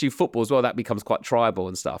 and especially football as well, that becomes quite tribal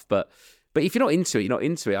and stuff. But if you're not into it, you're not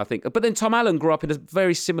into it, I think. But then Tom Allen grew up in a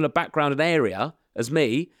very similar background and area as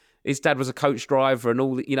me. His dad was a coach driver and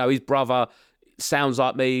all, you know, his brother sounds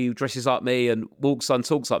like me, dresses like me and walks and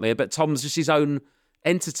talks like me. But Tom's just his own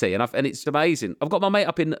entity and it's amazing. I've got my mate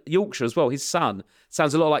up in Yorkshire as well. His son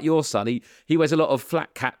sounds a lot like your son. He wears a lot of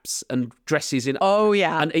flat caps and dresses in. Oh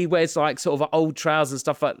yeah. And he wears like sort of old trousers and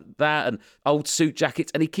stuff like that and old suit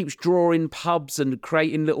jackets, and he keeps drawing pubs and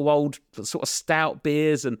creating little old sort of stout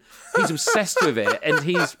beers, and he's obsessed with it. And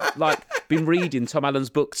he's like been reading Tom Allen's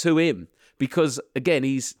book to him because again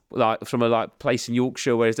he's like from a like place in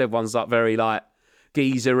Yorkshire, whereas everyone's like very like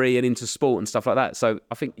geezery and into sport and stuff like that. So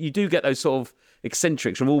I think you do get those sort of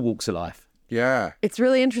eccentrics from all walks of life. Yeah. It's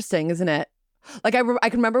really interesting, isn't it? Like I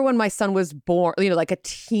can remember when my son was born, you know, like a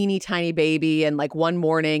teeny tiny baby, and like one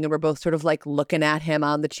morning and we're both sort of like looking at him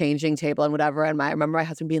on the changing table and whatever. And I remember my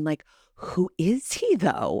husband being like, who is he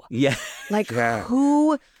though? Yeah. Like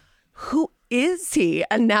who is he?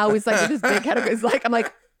 And now he's like with this big head of his like, I'm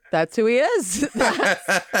like, that's who he is.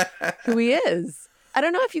 That's who he is. I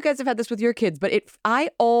don't know if you guys have had this with your kids, but I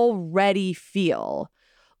already feel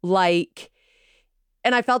like,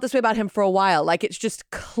 and I felt this way about him for a while, like it's just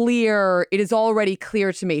clear, it is already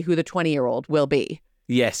clear to me who the 20-year-old will be.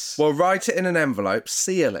 Yes. Well, write it in an envelope,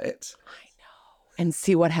 seal it. I know. and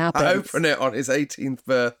see what happens. Open it on his 18th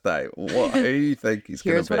birthday. What do you think he's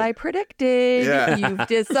going to be? Here's what I predicted. Yeah. You've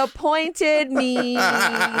disappointed me.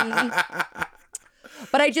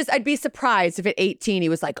 But I'd be surprised if at 18 he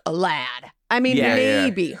was like a lad. I mean,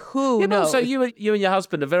 maybe. Who But knows? also, you and your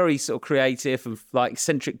husband are very sort of creative and like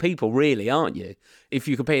eccentric people, really, aren't you? If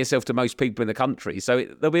you compare yourself to most people in the country, so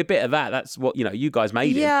there'll be a bit of that. That's what you guys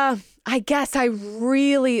made it. Yeah, I guess I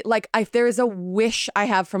really if there is a wish I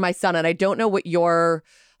have for my son, and I don't know what your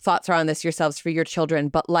thoughts are on this yourselves for your children,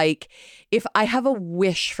 but like if I have a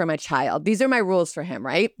wish for my child, these are my rules for him,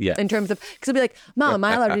 right? Yeah. In terms of, because he'll be like, Mom, am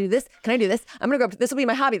I allowed to do this? Can I do this? I'm going to grow up. This will be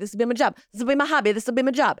my hobby. This will be my job. This will be my hobby. This will be my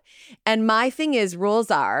job. And my thing is, rules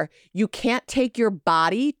are, you can't take your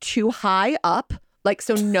body too high up. Like,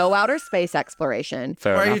 so no outer space exploration.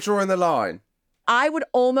 Fair Where are enough. you drawing the line? I would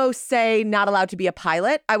almost say not allowed to be a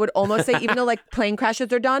pilot. I would almost say, even though like plane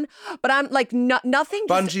crashes are done, but I'm like, nothing.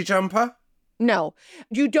 Bungee jumper? No,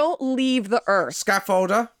 you don't leave the earth.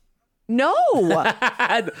 Scaffolder? No,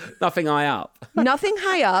 Nothing high up. nothing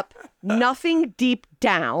high up, nothing deep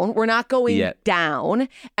down. We're not going down.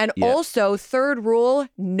 And also, third rule,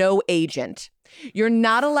 no agent. You're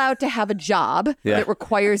not allowed to have a job that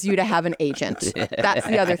requires you to have an agent. That's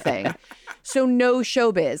the other thing. So no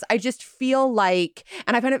showbiz. I just feel like,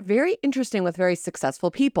 and I find it very interesting with very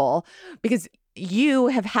successful people, because you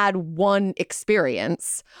have had one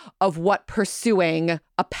experience of what pursuing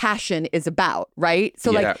a passion is about, right? So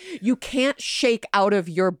like you can't shake out of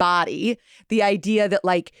your body the idea that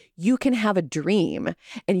like you can have a dream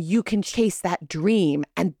and you can chase that dream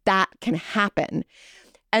and that can happen.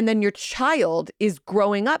 And then your child is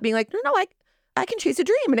growing up being like, no, I can chase a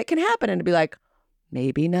dream and it can happen. And to be like,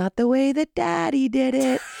 maybe not the way that daddy did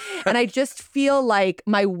it. And I just feel like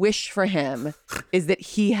my wish for him is that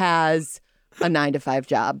he has a 9-to-5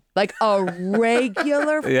 job, like a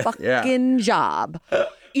regular fucking job.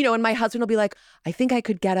 And my husband will be like, I think I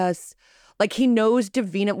could get us, like he knows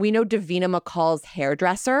Davina. We know Davina McCall's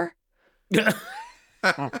hairdresser.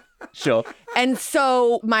 Sure. And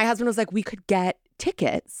so my husband was like, we could get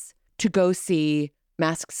tickets to go see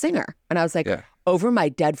Masked Singer. And I was like, over my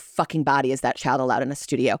dead fucking body is that child allowed in a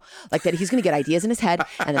studio? Like that he's going to get ideas in his head.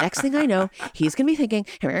 And the next thing I know, he's going to be thinking,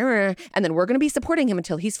 and then we're going to be supporting him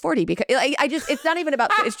until he's 40. Because it's not even about,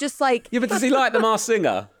 it's just like. Yeah, but does he like the Masked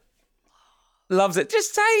Singer? Loves it.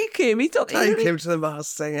 Just take him. Take him to the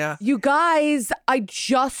Masked Singer. You guys, I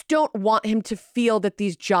just don't want him to feel that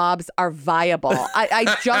these jobs are viable.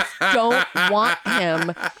 I just don't want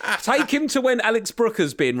him. Take him to when Alex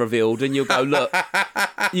Brooker's being revealed and you'll go, look,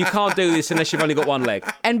 you can't do this unless you've only got one leg.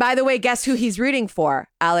 And by the way, guess who he's rooting for?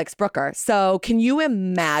 Alex Brooker. So can you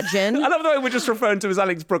imagine? I love the way we're just referring to as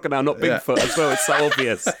Alex Brooker now, not Bigfoot as well. It's so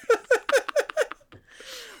obvious.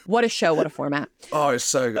 What a show, what a format. Oh, it's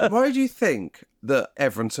so good. Why do you think that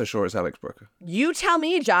everyone's so sure it's Alex Brooker? You tell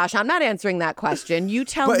me, Josh. I'm not answering that question. You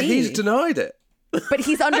tell me. But he's denied it. But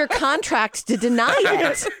he's under contract to deny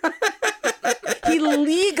it. He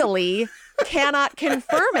legally cannot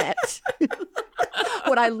confirm it.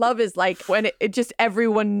 What I love is like when it just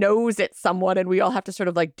everyone knows it's someone and we all have to sort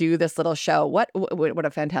of like do this little show. What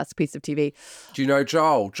a fantastic piece of TV. Do you know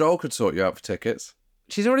Joel? Joel could sort you out for tickets.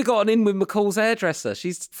 She's already got an in with McCall's hairdresser.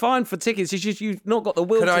 She's fine for tickets. It's just you've not got the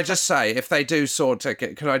will. Can I just say, if they do sort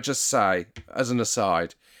ticket, can I just say, as an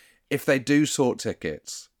aside, if they do sort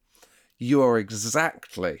tickets, you are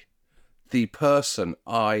exactly the person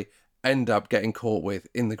I end up getting caught with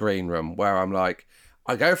in the green room, where I'm like,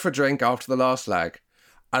 I go for a drink after the last leg,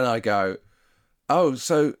 and I go, oh,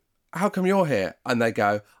 so how come you're here? And they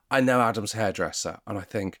go, I know Adam's hairdresser. And I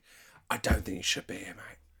think, I don't think you should be here,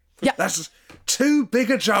 mate. Yeah. That's too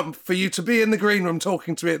big a jump for you to be in the green room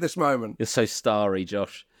talking to me at this moment. You're so starry,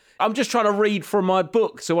 Josh. I'm just trying to read from my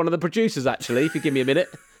book to one of the producers, actually, if you give me a minute.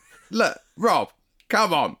 Look, Rob,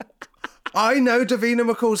 come on. I know Davina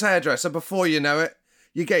McCall's hairdresser before you know it.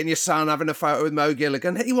 You're getting your son having a photo with Mo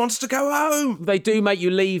Gilligan. He wants to go home. They do make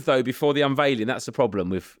you leave, though, before the unveiling. That's the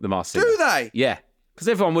problem with the Masked Singer. Do they? Yeah. Because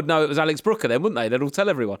everyone would know it was Alex Brooker then, wouldn't they? They'd all tell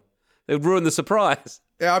everyone. They would ruin the surprise.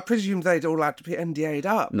 Yeah, I presume they'd all have to be NDA'd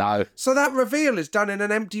up. No. So that reveal is done in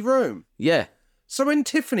an empty room. Yeah. So when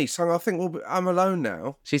Tiffany sung, I think, well, I'm alone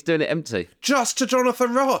now. She's doing it empty. Just to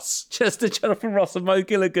Jonathan Ross. Just to Jonathan Ross and Mo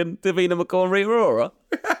Gilligan, Davina McCall and Rita Ora.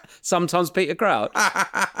 Sometimes Peter Crouch.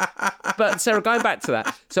 But Sarah, going back to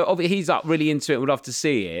that, so obviously he's up really into it, would love to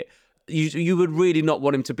see it. You would really not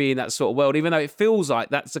want him to be in that sort of world, even though it feels like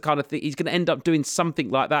that's the kind of thing. He's going to end up doing something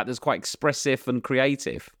like that that's quite expressive and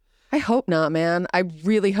creative. I hope not, man. I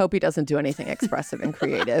really hope he doesn't do anything expressive and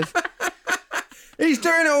creative. He's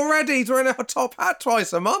doing it already. He's wearing a top hat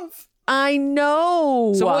twice a month. I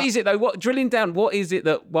know. So what is it though? Drilling down, what is it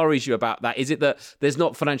that worries you about that? Is it that there's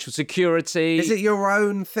not financial security? Is it your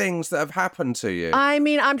own things that have happened to you? I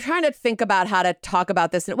mean, I'm trying to think about how to talk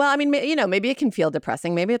about this. Well, I mean, maybe it can feel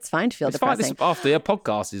depressing. Maybe it's fine to feel depressing. Fine. After your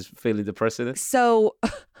podcast is feeling depressing. So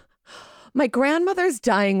my grandmother's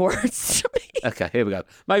dying words to me. Okay, here we go.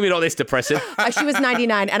 Maybe not this depressing. She was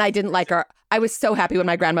 99 and I didn't like her. I was so happy when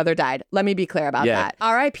my grandmother died. Let me be clear about that.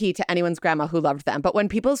 R.I.P. to anyone's grandma who loved them. But when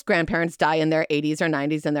people's grandparents die in their 80s or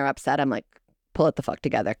 90s and they're upset, I'm like, pull it the fuck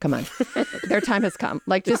together. Come on. Their time has come.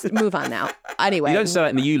 Like, just move on now. Anyway. You don't say that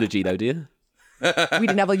in the eulogy though, do you? We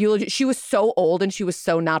didn't have a eulogy. She was so old and she was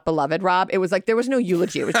so not beloved, Rob. It was like, there was no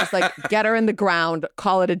eulogy. It was just like, get her in the ground,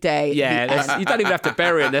 call it a day. Yeah, you don't even have to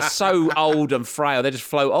bury them. They're so old and frail, they just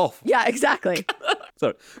float off. Yeah, exactly.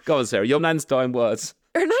 So, go on, Sarah. Your nan's dying words.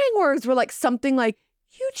 Her dying words were like something like,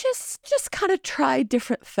 you just kind of try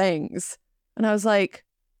different things. And I was like,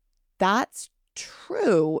 that's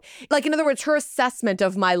true. Like, in other words, her assessment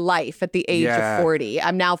of my life at the age of 40,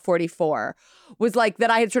 I'm now 44, was like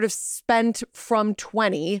that I had sort of spent from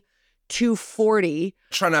 20 to 40.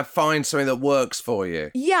 Trying to find something that works for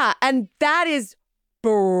you. Yeah, and that is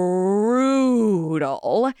brutal.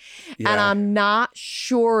 Yeah. And I'm not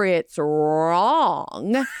sure it's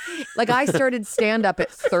wrong. Like, I started stand-up at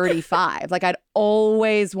 35. Like, I'd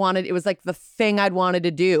always wanted, it was like the thing I'd wanted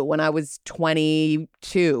to do when I was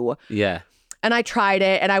 22. Yeah. And I tried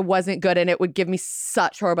it and I wasn't good and it would give me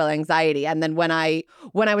such horrible anxiety. And then when I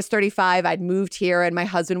was 35, I'd moved here and my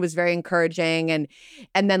husband was very encouraging and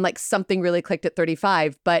then like something really clicked at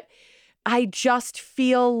 35. But I just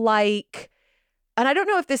feel like, and I don't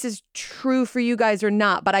know if this is true for you guys or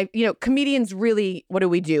not, but comedians really, what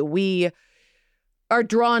do? We are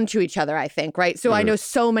drawn to each other, I think, right? So I know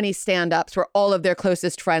so many stand-ups where all of their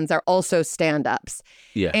closest friends are also stand-ups.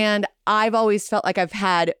 Yeah. And I've always felt like I've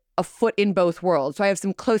had a foot in both worlds. So I have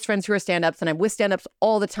some close friends who are stand-ups and I'm with stand-ups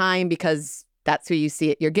all the time because that's who you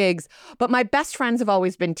see at your gigs. But my best friends have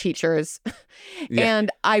always been teachers. Yeah.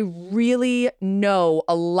 And I really know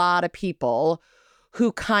a lot of people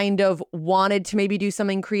who kind of wanted to maybe do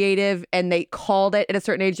something creative and they called it at a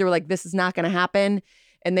certain age. They were like, this is not going to happen.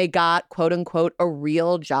 And they got, quote unquote, a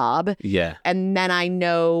real job. Yeah. And then I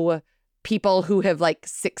know people who have like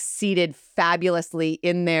succeeded fabulously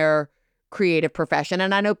in their creative profession.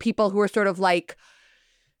 And I know people who are sort of like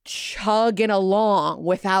chugging along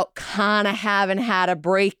without kind of having had a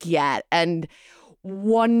break yet and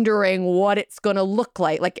wondering what it's going to look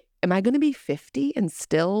like. Like, am I going to be 50 and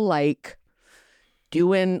still like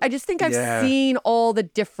doing, I just think I've seen all the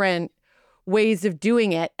different ways of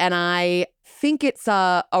doing it. And I think it's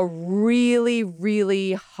a really,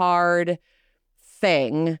 really hard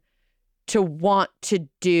thing to want to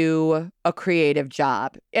do a creative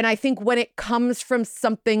job. And I think when it comes from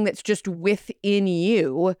something that's just within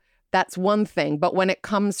you, that's one thing. But when it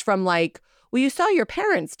comes from like, well, you saw your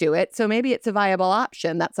parents do it, so maybe it's a viable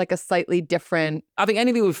option. That's like a slightly different. I think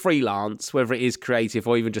anything with freelance, whether it is creative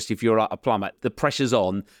or even just if you're a plumber, the pressure's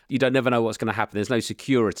on. You don't never know what's going to happen. There's no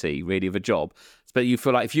security really of a job. But you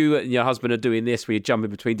feel like if you and your husband are doing this, where you're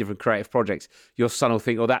jumping between different creative projects, your son will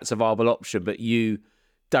think, oh, that's a viable option. But you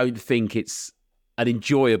don't think it's an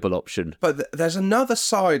enjoyable option. But there's another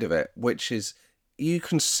side of it, which is you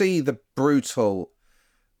can see the brutal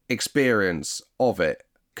experience of it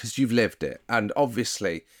because you've lived it. And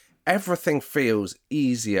obviously, everything feels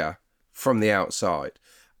easier from the outside.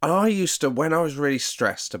 And I used to, when I was really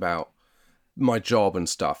stressed about my job and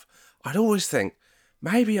stuff, I'd always think,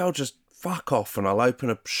 maybe I'll just fuck off and I'll open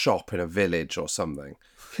a shop in a village or something.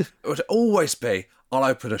 It would always be, I'll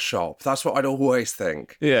open a shop. That's what I'd always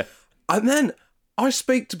think. Yeah. And then I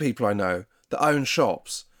speak to people I know that own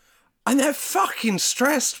shops and they're fucking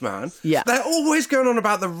stressed, man. Yeah. They're always going on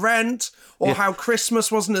about the rent or how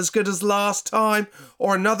Christmas wasn't as good as last time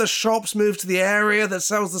or another shop's moved to the area that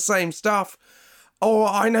sells the same stuff. Or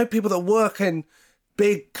I know people that work in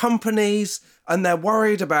big companies and they're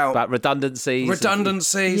worried about redundancies.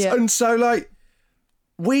 Yeah. And so, like,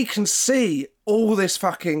 we can see all this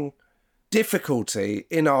fucking difficulty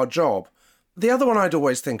in our job. The other one I'd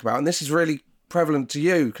always think about, and this is really prevalent to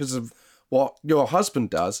you because of what your husband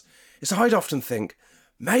does, is I'd often think,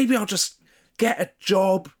 maybe I'll just get a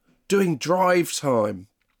job doing drive time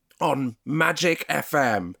on Magic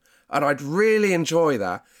FM, and I'd really enjoy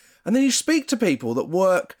that. And then you speak to people that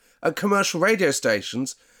work at commercial radio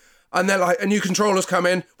stations, and they're like, a new controller's come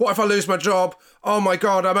in. What if I lose my job? Oh my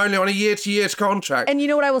God, I'm only on a year-to-year contract. And you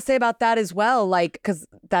know what I will say about that as well? Like, because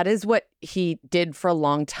that is what he did for a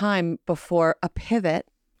long time before a pivot.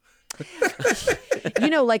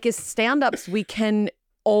 Like as stand-ups, we can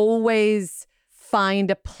always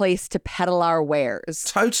find a place to peddle our wares.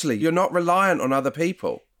 Totally. You're not reliant on other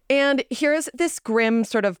people. And here's this grim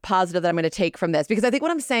sort of positive that I'm going to take from this, because I think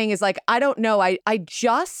what I'm saying is like, I don't know. I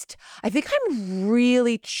think I'm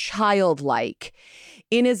really childlike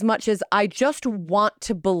in as much as I just want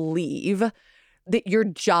to believe that your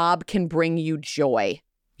job can bring you joy.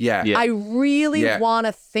 Yeah. I really want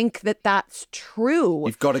to think that that's true.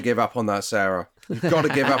 You've got to give up on that, Sarah. You've got to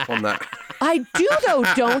give up on that. I do though,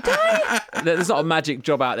 don't I? There's not a magic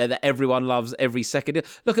job out there that everyone loves every second.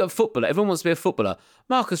 Look at a footballer. Everyone wants to be a footballer.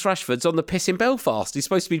 Marcus Rashford's on the piss in Belfast. He's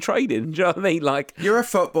supposed to be training. Do you know what I mean? Like, you're a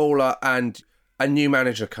footballer and a new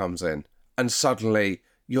manager comes in and suddenly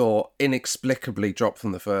you're inexplicably dropped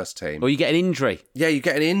from the first team. Or you get an injury. Yeah, you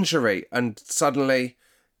get an injury and suddenly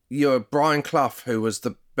you're Brian Clough, who was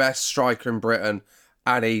the best striker in Britain,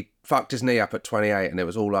 and he fucked his knee up at 28 and it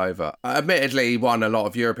was all over. Admittedly, he won a lot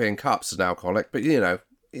of European Cups as an alcoholic, but, you know,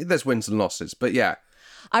 there's wins and losses. But yeah.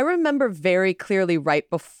 I remember very clearly right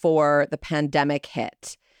before the pandemic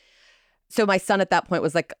hit. So my son at that point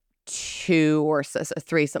was like 2 or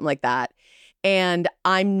 3, something like that. And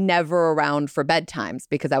I'm never around for bedtimes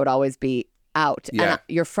because I would always be out. Yeah. And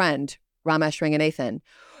your friend, Ramesh Ranganathan,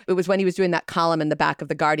 it was when he was doing that column in the back of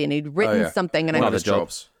The Guardian. He'd written something. And One I of his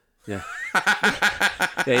jobs. Yeah.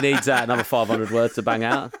 Yeah, he needs another 500 words to bang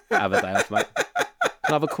out. Have a day off, mate.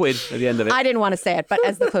 Another quid at the end of it. I didn't want to say it, but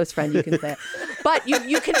as the close friend, you can say it. But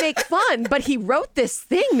you can make fun. But he wrote this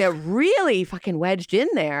thing that really fucking wedged in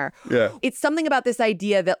there. Yeah. It's something about this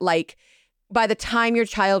idea that, like, by the time your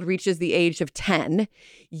child reaches the age of 10,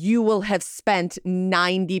 you will have spent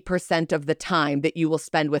 90% of the time that you will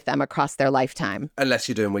spend with them across their lifetime. Unless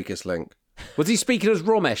you're doing Weakest Link. Was he speaking as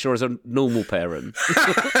Ramesh or as a normal parent?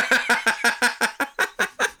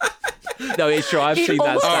 No, it's true. I've seen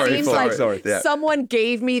that. Seems like Sorry. Yeah. someone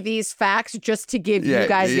gave me these facts just to give you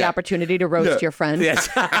guys the opportunity to roast your friend. Yes.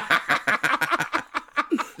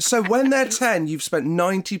 So when they're 10, you've spent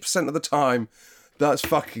 90% of the time. That's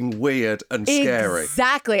fucking weird and scary.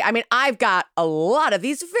 Exactly. I mean, I've got a lot of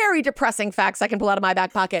these very depressing facts I can pull out of my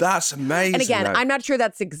back pocket. That's amazing. And again, though. I'm not sure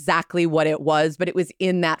that's exactly what it was, but it was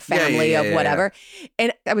in that family of whatever.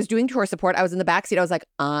 And I was doing tour support. I was in the backseat. I was like,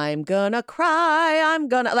 I'm gonna cry. I'm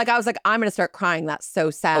gonna start crying. That's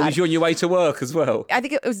so sad. Oh, was you on your way to work as well? I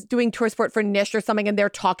think it was doing tour support for Nish or something, and they're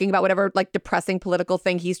talking about whatever like depressing political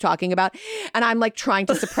thing he's talking about. And I'm like trying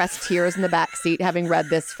to suppress tears in the backseat, having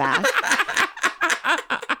read this fact.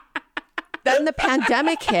 Then the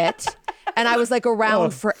pandemic hit, and I was like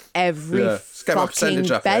around for every fucking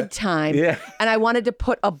bedtime. Yeah. And I wanted to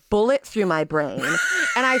put a bullet through my brain.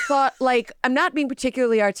 And I thought, like, I'm not being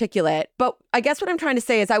particularly articulate, but I guess what I'm trying to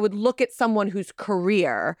say is I would look at someone whose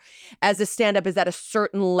career as a stand-up is at a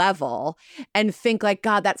certain level and think like,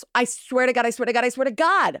 God, I swear to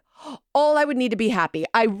God, all I would need to be happy.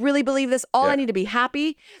 I really believe this. All I need to be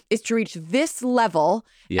happy is to reach this level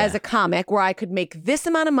as a comic where I could make this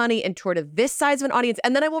amount of money and tour to this size of an audience.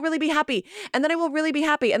 And then I will really be happy. And then I will really be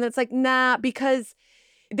happy. And then it's like, nah, because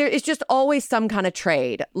there is just always some kind of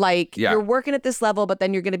trade. Like you're working at this level, but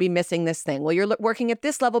then you're going to be missing this thing. Well, you're working at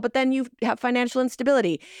this level, but then you have financial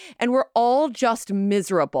instability. And we're all just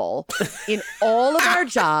miserable in all of our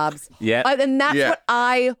jobs. Yeah. And that's what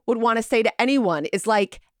I would want to say to anyone is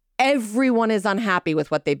like, everyone is unhappy with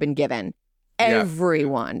what they've been given.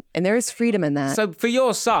 Everyone. And there is freedom in that. So for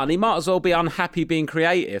your son, he might as well be unhappy being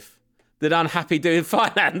creative than unhappy doing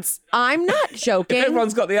finance. I'm not joking.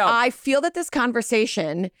 Everyone's got the up. I feel that this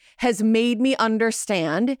conversation has made me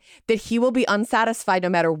understand that he will be unsatisfied no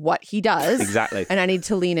matter what he does. Exactly. And I need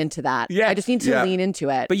to lean into that. Yeah. I just need to lean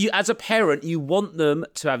into it. But you, as a parent, you want them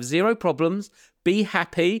to have zero problems, be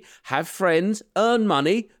happy, have friends, earn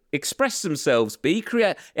money, express themselves, be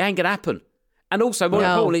creative. It ain't going to happen. And also, more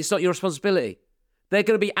importantly, it's not your responsibility. They're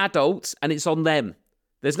going to be adults and it's on them.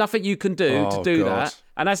 There's nothing you can do to do that.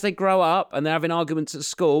 And as they grow up and they're having arguments at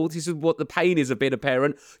school, this is what the pain is of being a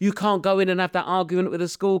parent. You can't go in and have that argument with a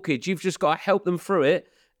school kid. You've just got to help them through it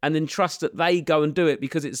and then trust that they go and do it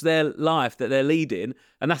because it's their life that they're leading.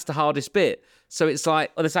 And that's the hardest bit. So it's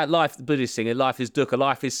like life, the Buddhist thing, life is dukkha,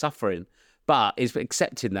 life is suffering. But it's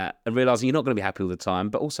accepting that and realising you're not going to be happy all the time.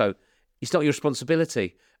 But also, it's not your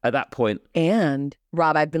responsibility at that point. And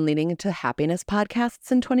Rob, I've been leaning into happiness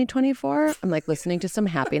podcasts in 2024. I'm like listening to some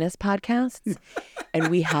happiness podcasts. And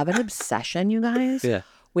we have an obsession, you guys,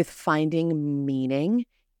 with finding meaning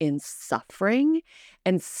in suffering.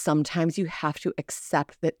 And sometimes you have to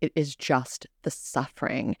accept that it is just the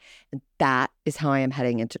suffering. And that is how I am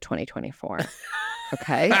heading into 2024.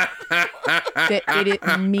 Okay? That it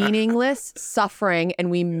is meaningless suffering and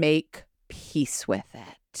we make peace with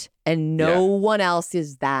it. And no one else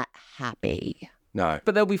is that happy. No.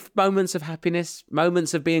 But there'll be moments of happiness,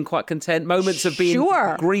 moments of being quite content, moments of being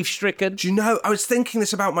Sure. grief-stricken. Do you know, I was thinking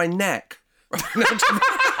this about my neck.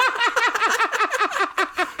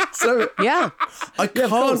 So Yeah. I Yeah, of course.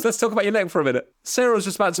 can't. Let's talk about your neck for a minute. Sarah was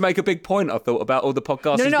just about to make a big point, I thought, about all the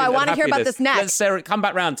podcasts. No, he's no, been I and wanna hear about happiness. this neck. Let Sarah come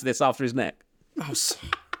back round to this after his neck. Oh,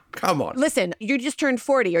 come on. Listen, you just turned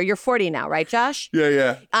 40, or you're 40 now, right, Josh?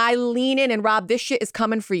 Yeah. I lean in and Rob, this shit is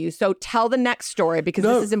coming for you. So tell the next story because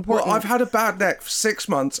this is important. Well, I've had a bad neck for 6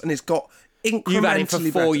 months and it's got incrementally You've had it for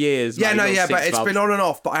 4 better. years, Yeah, mate, no, not yeah, 6 but it's months. been on and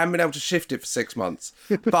off, but I haven't been able to shift it for 6 months.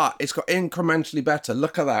 But it's got incrementally better.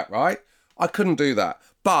 Look at that, right? I couldn't do that.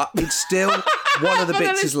 But it's still one of the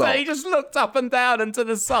bits is long. He just looked up and down and to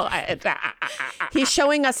the side. He's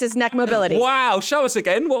showing us his neck mobility. Wow, show us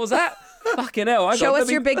again. What was that? Fucking hell. Show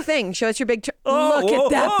us your big thing. Show us your big... Oh, Look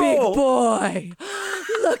at that whoa. big boy.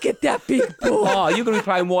 Look at that big boy. Oh, you're going to be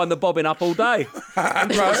playing Wind the Bobbin up all day.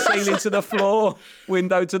 Right, ceiling to the floor,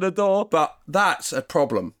 window to the door. But that's a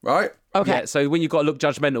problem, right? Okay. Yeah, so when you've got to look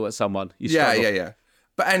judgmental at someone, you Yeah, struggle. yeah.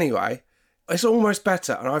 But anyway, it's almost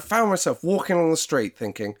better. And I found myself walking along the street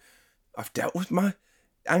thinking, I've dealt with my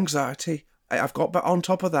anxiety. I've got on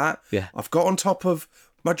top of that. Yeah. I've got on top of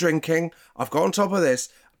my drinking. I've got on top of this.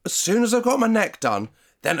 As soon as I've got my neck done,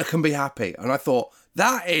 then I can be happy. And I thought,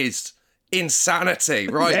 that is insanity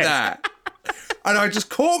right there. And I just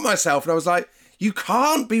caught myself and I was like, you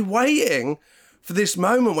can't be waiting for this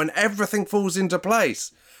moment when everything falls into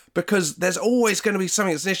place, because there's always going to be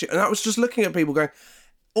something that's an issue. And I was just looking at people going,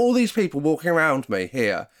 all these people walking around me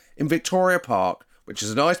here in Victoria Park, which is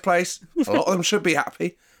a nice place, a lot of them should be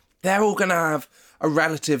happy, they're all going to have a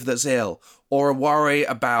relative that's ill, or a worry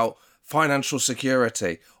about financial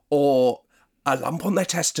security, or a lump on their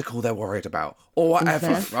testicle they're worried about, or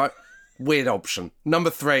whatever, right? Weird option.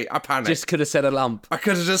 Number 3, I panicked. Just could have said a lump. I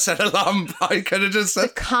could have just said a lump. I could have just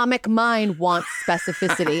said... Comic mind wants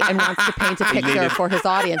specificity and wants to paint a picture for his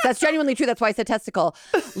audience. That's genuinely true. That's why I said testicle.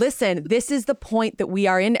 Listen, this is the point that we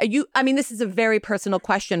are in. This is a very personal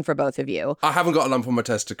question for both of you. I haven't got a lump on my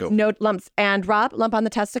testicle. No lumps. And Rob, lump on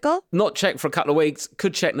the testicle? Not checked for a couple of weeks.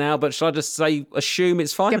 Could check now, but should I just assume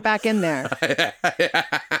it's fine? Get back in there.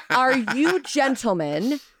 Are you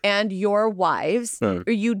gentlemen and your wives, are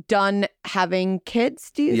you done having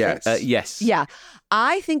kids, do you Yes. think? Yes. Yeah.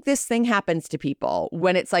 I think this thing happens to people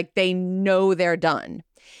when it's like they know they're done.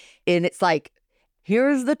 And it's like,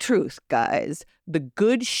 here's the truth, guys. The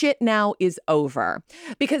good shit now is over.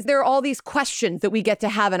 Because there are all these questions that we get to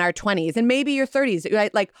have in our 20s and maybe your 30s.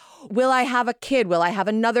 Right? Like, will I have a kid? Will I have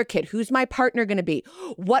another kid? Who's my partner going to be?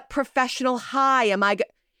 What professional high am I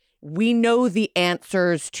We know the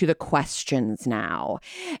answers to the questions now.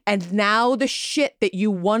 And now the shit that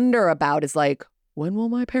you wonder about is like, when will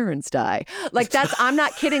my parents die? Like I'm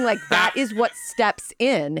not kidding. Like that is what steps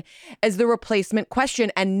in as the replacement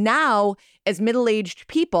question. And now as middle-aged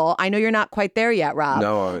people, I know you're not quite there yet, Rob.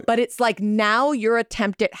 No. But it's like now your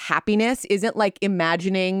attempt at happiness isn't like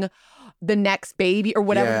imagining the next baby or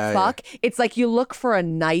whatever the fuck. Yeah. It's like you look for a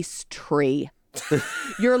nice tree.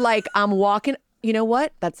 You're like, I'm walking... You know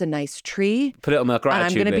what? That's a nice tree. Put it on my gratitude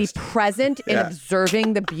list. And I'm going to be present in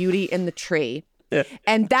observing the beauty in the tree. Yeah.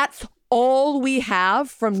 And that's all we have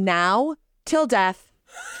from now till death.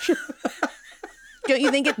 Don't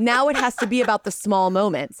you think now it has to be about the small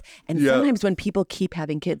moments? And sometimes when people keep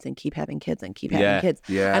having kids and keep having kids and keep having kids,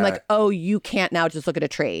 I'm like, oh, you can't now just look at a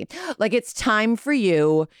tree. Like it's time for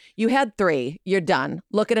you. You had 3. You're done.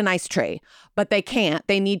 Look at a nice tree. But they can't.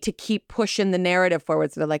 They need to keep pushing the narrative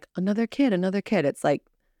forward. So they're like, another kid. It's like,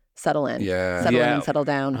 settle in. Yeah. Settle in, settle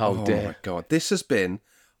down. Oh, dear. My God. This has been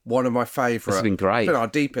one of my favourite. This has been great. It's been our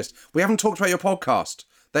deepest. We haven't talked about your podcast.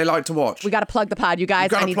 They like to watch. We got to plug the pod, you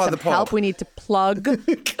guys. I need some help. We need to plug.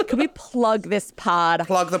 Can we plug this pod?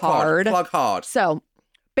 Plug the hard? pod. Plug hard. So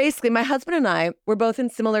basically, my husband and I, we're both in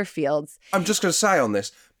similar fields. I'm just going to say on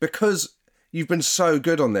this, because you've been so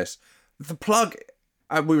good on this, the plug,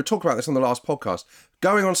 we were talking about this on the last podcast,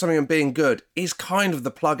 going on something and being good is kind of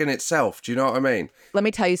the plug in itself. Do you know what I mean? Let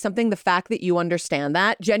me tell you something. The fact that you understand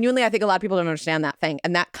that, genuinely, I think a lot of people don't understand that thing.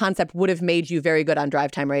 And that concept would have made you very good on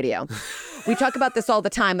Drive Time Radio. We talk about this all the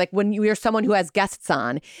time. Like when you're someone who has guests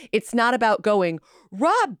on, it's not about going,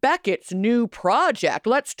 Rob Beckett's new project.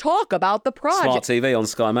 Let's talk about the project. Smart TV on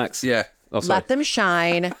Sky Max. Yeah. Oh, let them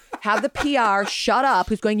shine. Have the PR shut up.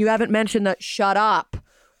 Who's going, you haven't mentioned that. Shut up.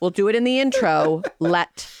 We'll do it in the intro.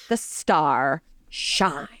 Let the star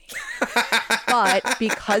shine. But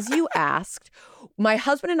because you asked, my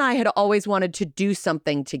husband and I had always wanted to do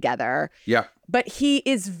something together. Yeah. But he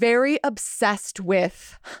is very obsessed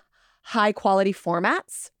with high quality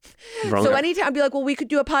formats. Wrong. So anytime I'd be like, well, we could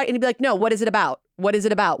do a pod. And he'd be like, no, what is it about? What is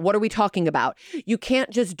it about? What are we talking about? You can't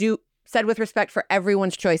just do, said with respect for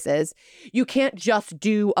everyone's choices, you can't just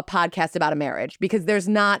do a podcast about a marriage because there's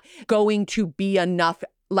not going to be enough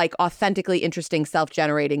like authentically interesting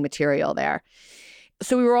self-generating material there.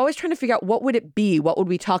 So we were always trying to figure out what would it be? What would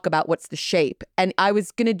we talk about? What's the shape? And I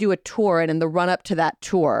was going to do a tour, and in the run up to that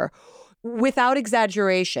tour, without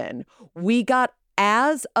exaggeration, we got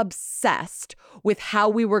as obsessed with how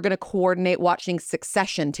we were going to coordinate watching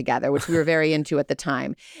Succession together, which we were very into at the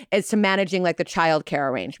time, as to managing like the childcare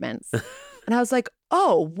arrangements. And I was like,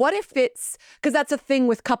 oh, what if it's, because that's a thing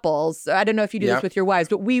with couples. I don't know if you do this with your wives,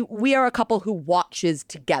 but we are a couple who watches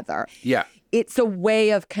together. Yeah. It's a way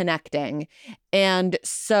of connecting. And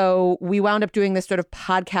so we wound up doing this sort of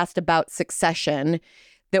podcast about Succession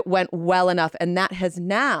that went well enough. And that has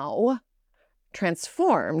now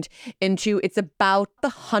transformed into, it's about the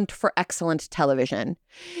hunt for excellent television.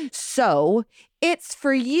 So it's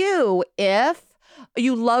for you if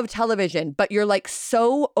you love television, but you're like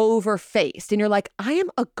so overfaced and you're like, I am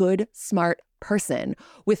a good, smart person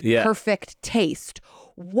with perfect taste.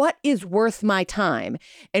 What is worth my time?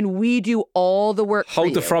 And we do all the work.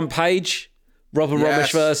 Hold the front page. Rob and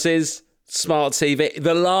Robish versus Smart TV.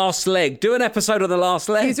 The Last Leg. Do an episode on The Last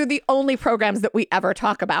Leg. These are the only programs that we ever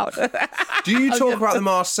talk about. Do you talk about The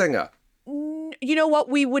Masked Singer? You know what?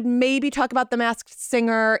 We would maybe talk about The Masked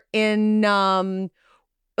Singer in,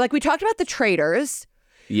 like we talked about The Traitors.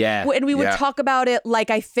 Yeah. And we would talk about it like,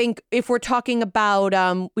 I think if we're talking about,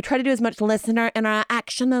 we try to do as much listener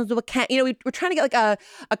interaction as we can. You know, we're trying to get like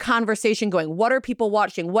a conversation going. What are people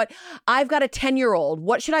watching? I've got a 10-year-old.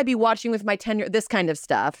 What should I be watching with my 10-year-old? This kind of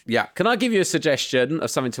stuff. Yeah. Can I give you a suggestion of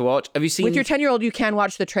something to watch? Have you seen... With your 10-year-old, you can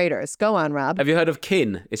watch The Traitors. Go on, Rob. Have you heard of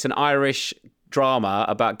Kin? It's an Irish drama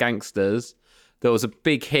about gangsters. There was a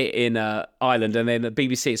big hit in Ireland, and then the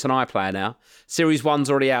BBC, it's on iPlayer now. Series 1's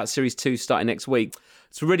already out. Series 2 starting next week.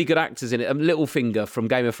 It's really good actors in it. Littlefinger from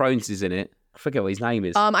Game of Thrones is in it. I forget what his name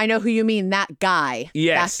is. I know who you mean. That guy.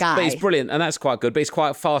 Yes, that guy. But it's brilliant, and that's quite good. But it's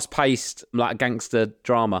quite fast-paced, like a gangster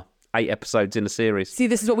drama. 8 episodes in a series. See,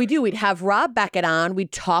 this is what we do. We'd have Rob Beckett on.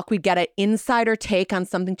 We'd talk. We'd get an insider take on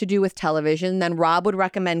something to do with television. Then Rob would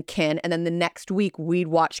recommend Kin. And then the next week, we'd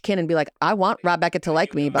watch Kin and be like, I want Rob Beckett to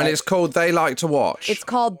like me. But and it's called They Like to Watch. It's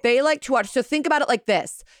called They Like to Watch. So think about it like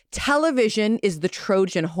this. Television is the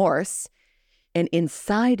Trojan horse. And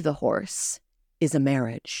inside the horse is a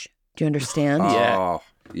marriage. Do you understand? Oh,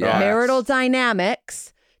 yeah. Marital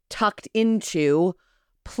dynamics tucked into,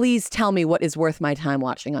 please tell me what is worth my time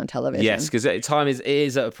watching on television. Yes, because time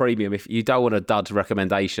is at a premium. If you don't want a dud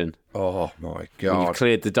recommendation. Oh, my When God. you've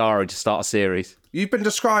cleared the diary to start a series. You've been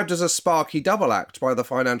described as a sparky double act by the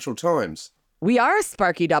Financial Times. We are a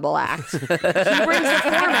sparky double act. He brings the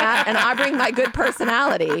format and I bring my good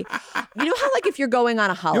personality. You know how like if you're going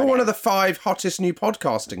on a holiday. You're one of the 5 hottest new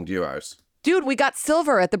podcasting duos. Dude, we got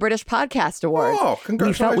silver at the British Podcast Awards. Oh,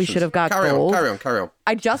 congratulations. We felt we should have got gold. Carry on.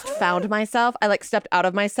 I just found myself. I like stepped out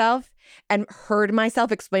of myself and heard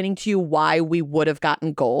myself explaining to you why we would have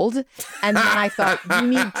gotten gold. And then I thought, you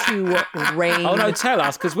need to rein. Oh, no, tell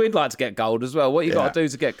us, because we'd like to get gold as well. What you got to do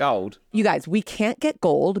to get gold? You guys, we can't get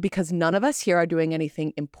gold because none of us here are doing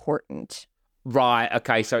anything important. Right,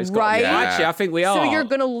 okay, so it's got... Right? Yeah. Actually, I think we are. So you're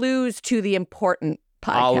going to lose to the important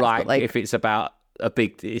podcast. Oh, but like if it's about a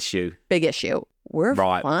big issue. Big issue. We're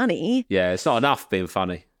funny. Yeah, it's not enough being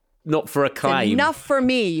funny. Not for acclaim. It's enough for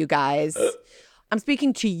me, you guys. I'm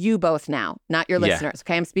speaking to you both now, not your listeners,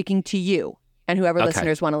 okay? I'm speaking to you and whoever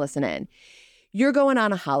listeners want to listen in. You're going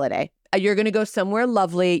on a holiday. You're going to go somewhere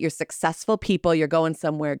lovely. You're successful people. You're going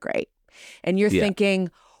somewhere great. And you're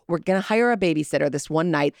thinking, we're going to hire a babysitter this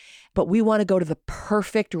one night, but we want to go to the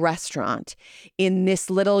perfect restaurant in this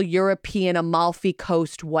little European Amalfi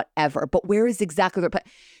Coast, whatever. But where is exactly the place?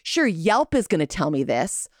 Sure, Yelp is going to tell me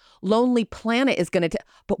this. Lonely Planet is going to,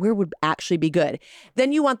 but where would actually be good?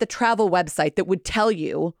 Then you want the travel website that would tell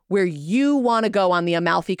you where you want to go on the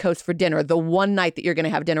Amalfi Coast for dinner, the one night that you're going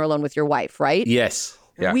to have dinner alone with your wife, right? Yes.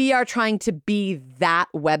 Yeah. We are trying to be that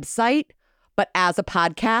website, but as a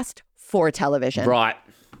podcast for television. Right.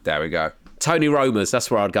 There we go. Tony Roma's,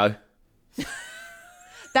 that's where I'd go.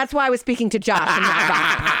 That's why I was speaking to Josh and not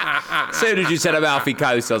Rob. As soon as you said Amalfi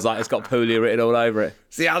Coast, I was like, it's got Puglia written all over it.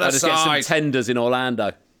 It's the other I'll just get some tenders in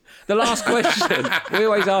Orlando. The last question. We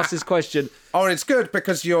always ask this question. Oh, and it's good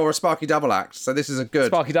because you're a sparky double act, so this is a good...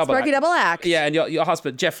 Sparky double act. Yeah, and your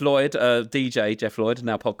husband, Jeff Lloyd, DJ Jeff Lloyd,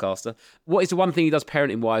 now podcaster. What is the one thing he does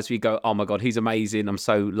parenting-wise where you go, oh my God, he's amazing, I'm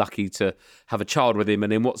so lucky to have a child with him,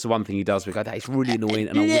 and then what's the one thing he does where you go, that is really annoying,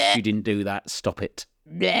 and I wish you didn't do that, stop it.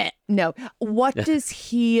 No. What does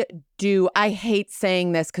he do? I hate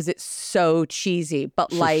saying this because it's so cheesy,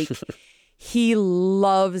 but like... he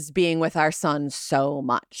loves being with our son so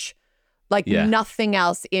much. Like nothing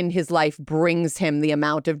else in his life brings him the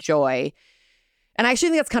amount of joy. And I actually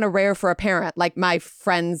think that's kind of rare for a parent. Like my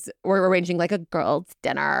friends were arranging like a girls'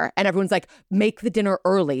 dinner and everyone's like, make the dinner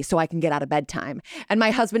early so I can get out of bedtime. And my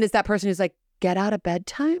husband is that person who's like, get out of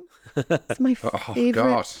bedtime? It's my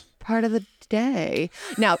favorite part of the day.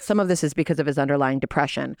 Now, some of this is because of his underlying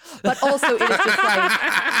depression, but also it is just like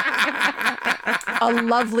a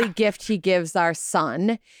lovely gift he gives our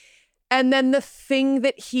son. And then the thing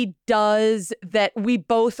that he does that we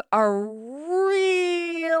both are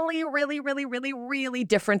really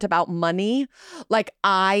different about money. Like,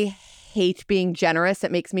 I hate being generous.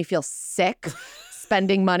 It makes me feel sick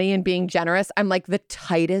spending money and being generous. I'm like the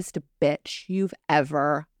tightest bitch you've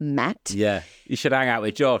ever met. Yeah. You should hang out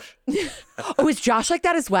with Josh. Oh, is Josh like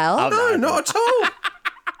that as well? Oh, no, not at all.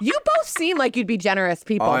 You both seem like you'd be generous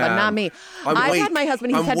people, but not me. I've had my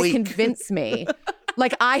husband, he's had to convince me.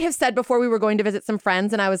 Like I have said before, we were going to visit some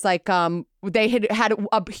friends and I was like, they had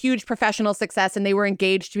a huge professional success and they were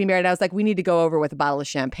engaged to be married. I was like, we need to go over with a bottle of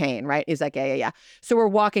champagne, right? He's like, yeah. So we're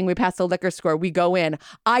walking, we pass the liquor store, we go in.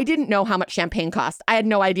 I didn't know how much champagne cost. I had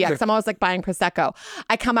no idea because I'm always like buying Prosecco.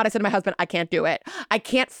 I come out, I said to my husband, I can't do it. I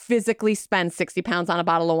can't physically spend 60 pounds on a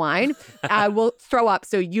bottle of wine. I will throw up.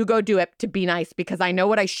 So you go do it to be nice because I know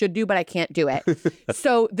what I should do, but I can't do it.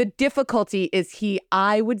 So the difficulty is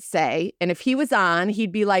I would say, and if he was on,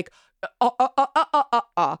 he'd be like,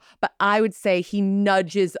 but I would say he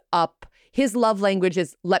nudges up. His love language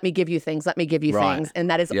is let me give you things, things. And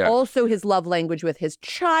that is also his love language with his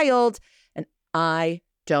child. And I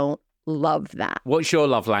don't love that. What's your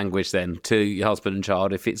love language then to your husband and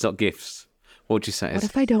child if it's not gifts? What would you say? What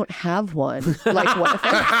if I don't have one? Like, what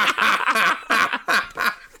if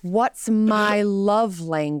what's my love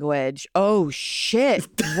language? Oh, shit,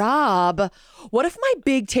 Rob. What if my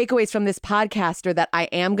big takeaways from this podcast are that I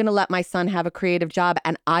am going to let my son have a creative job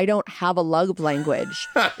and I don't have a love language?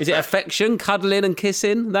 Is it affection, cuddling and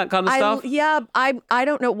kissing, that kind of stuff? Yeah, I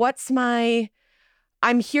don't know.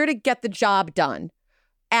 I'm here to get the job done.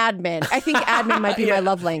 Admin. I think admin might be my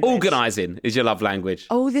love language. Organising is your love language.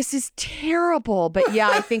 Oh, this is terrible. But yeah,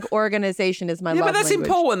 I think organization is my love language. Yeah, but that's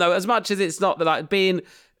important though, as much as it's not like being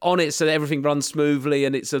on it so that everything runs smoothly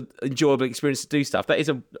and it's an enjoyable experience to do stuff. That is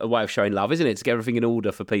a way of showing love, isn't it? To get everything in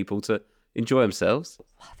order for people to enjoy themselves.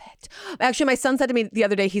 Love it. Actually, my son said to me the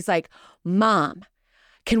other day, he's like, Mom,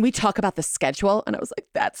 can we talk about the schedule? And I was like,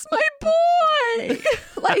 that's my boy.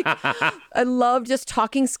 Like, I love just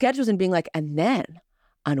talking schedules and being like, and then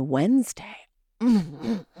on Wednesday.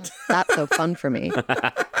 That's so fun for me.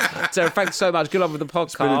 Sarah, thanks so much. Good luck with the podcast.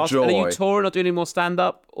 It's been a joy. Are you touring or doing any more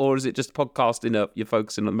stand-up? Or is it just podcasting you're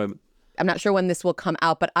focusing on the moment? I'm not sure when this will come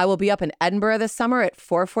out, but I will be up in Edinburgh this summer at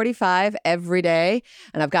 4:45 every day.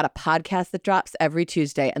 And I've got a podcast that drops every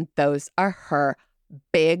Tuesday. And those are her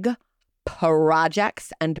big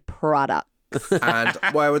projects and products. And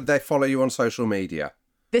where would they follow you on social media?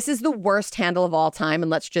 This is the worst handle of all time. And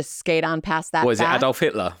let's just skate on past that. What is it, Adolf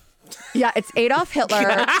Hitler? Yeah, it's Adolf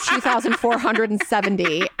Hitler,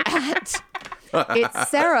 2,470. It's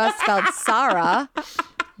Sara, spelled Sara,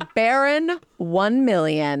 Barron, 1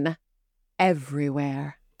 million,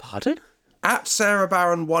 everywhere. Pardon? At Sarah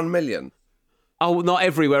Barron 1 million. Oh, not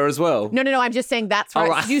everywhere as well? No, I'm just saying that's right.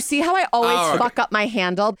 Right. You see how I always fuck up my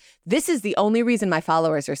handle? This is the only reason my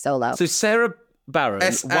followers are so low. So Sarah Barron.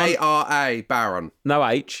 Sara Barron. No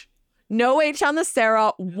H. No H on the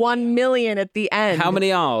Sara, 1 million at the end. How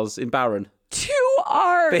many R's in Barron? 2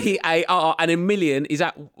 R's. B-A-R. And in million, is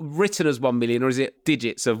that written as 1 million or is it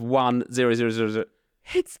digits of 1,0,0,0,0?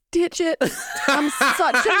 It's digits. I'm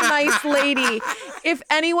such a nice lady. If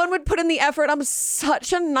anyone would put in the effort, I'm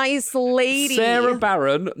such a nice lady. Sarah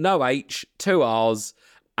Barron, no H, 2 R's,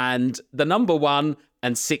 and the number 1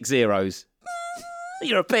 and 6 zeros.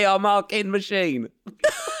 You're a PR marketing machine.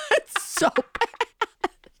 It's so bad.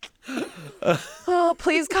 Oh,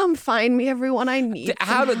 please come find me, everyone. I need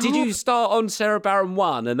Did you start on Sarah Barron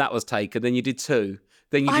 1 and that was taken? Then you did 2.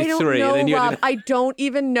 Then you did I don't 3. know, and then you Rob. I don't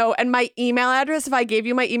even know. And my email address, if I gave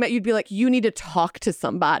you my email, you'd be like, you need to talk to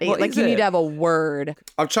somebody. What like, is you it? need to have a word.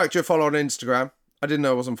 I've checked your follow on Instagram. I didn't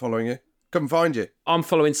know I wasn't following you. Couldn't find you. I'm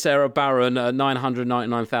following Sarah Barron,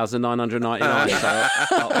 999,999.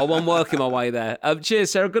 So I'm working my way there.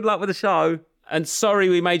 Cheers, Sarah. Good luck with the show. And sorry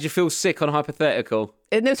we made you feel sick on Hypothetical.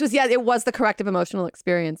 And this was, it was the corrective emotional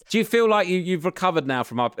experience. Do you feel like you've recovered now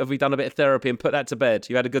from have we done a bit of therapy and put that to bed?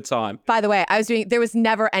 You had a good time? By the way, there was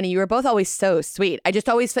never any, you were both always so sweet. I just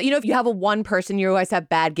always felt, if you have a one person, you always have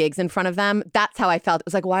bad gigs in front of them. That's how I felt. It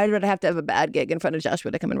was like, why did I have to have a bad gig in front of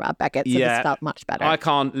Joshua to come and Rob Beckett? So this felt much better. I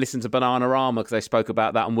can't listen to Bananarama because they spoke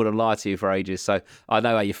about that and wouldn't lie to you for ages. So I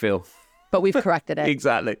know how you feel. But we've corrected it.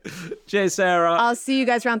 Exactly. Cheers, Sarah. I'll see you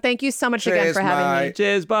guys around. Thank you so much again for having me.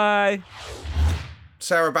 Cheers, bye.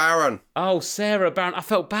 Sarah Barron. Oh, Sarah Barron. I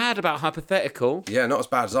felt bad about Hypothetical. Yeah, not as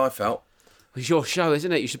bad as I felt. It's your show,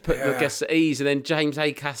 isn't it? You should put the guests at ease. And then James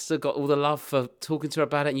Acaster got all the love for talking to her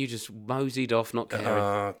about it, and you just moseyed off, not caring.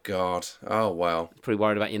 Oh, God. Oh, well. Pretty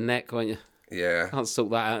worried about your neck, weren't you? Yeah. Can't sort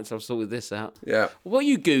that out until I've sorted this out. Yeah. What are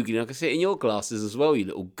you Googling? I can see it in your glasses as well, you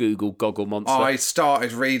little Google goggle monster. I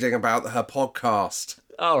started reading about her podcast.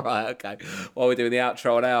 Oh, right, okay. While we're doing the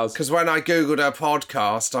outro on ours. Because when I Googled her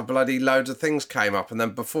podcast, a bloody loads of things came up. And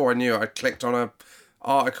then before I knew it, I clicked on a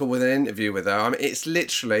article with an interview with her. I mean, it's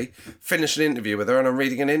literally finished an interview with her and I'm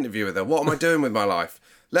reading an interview with her. What am I doing with my life?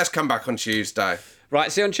 Let's come back on Tuesday.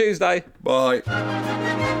 Right, see you on Tuesday.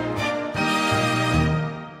 Bye.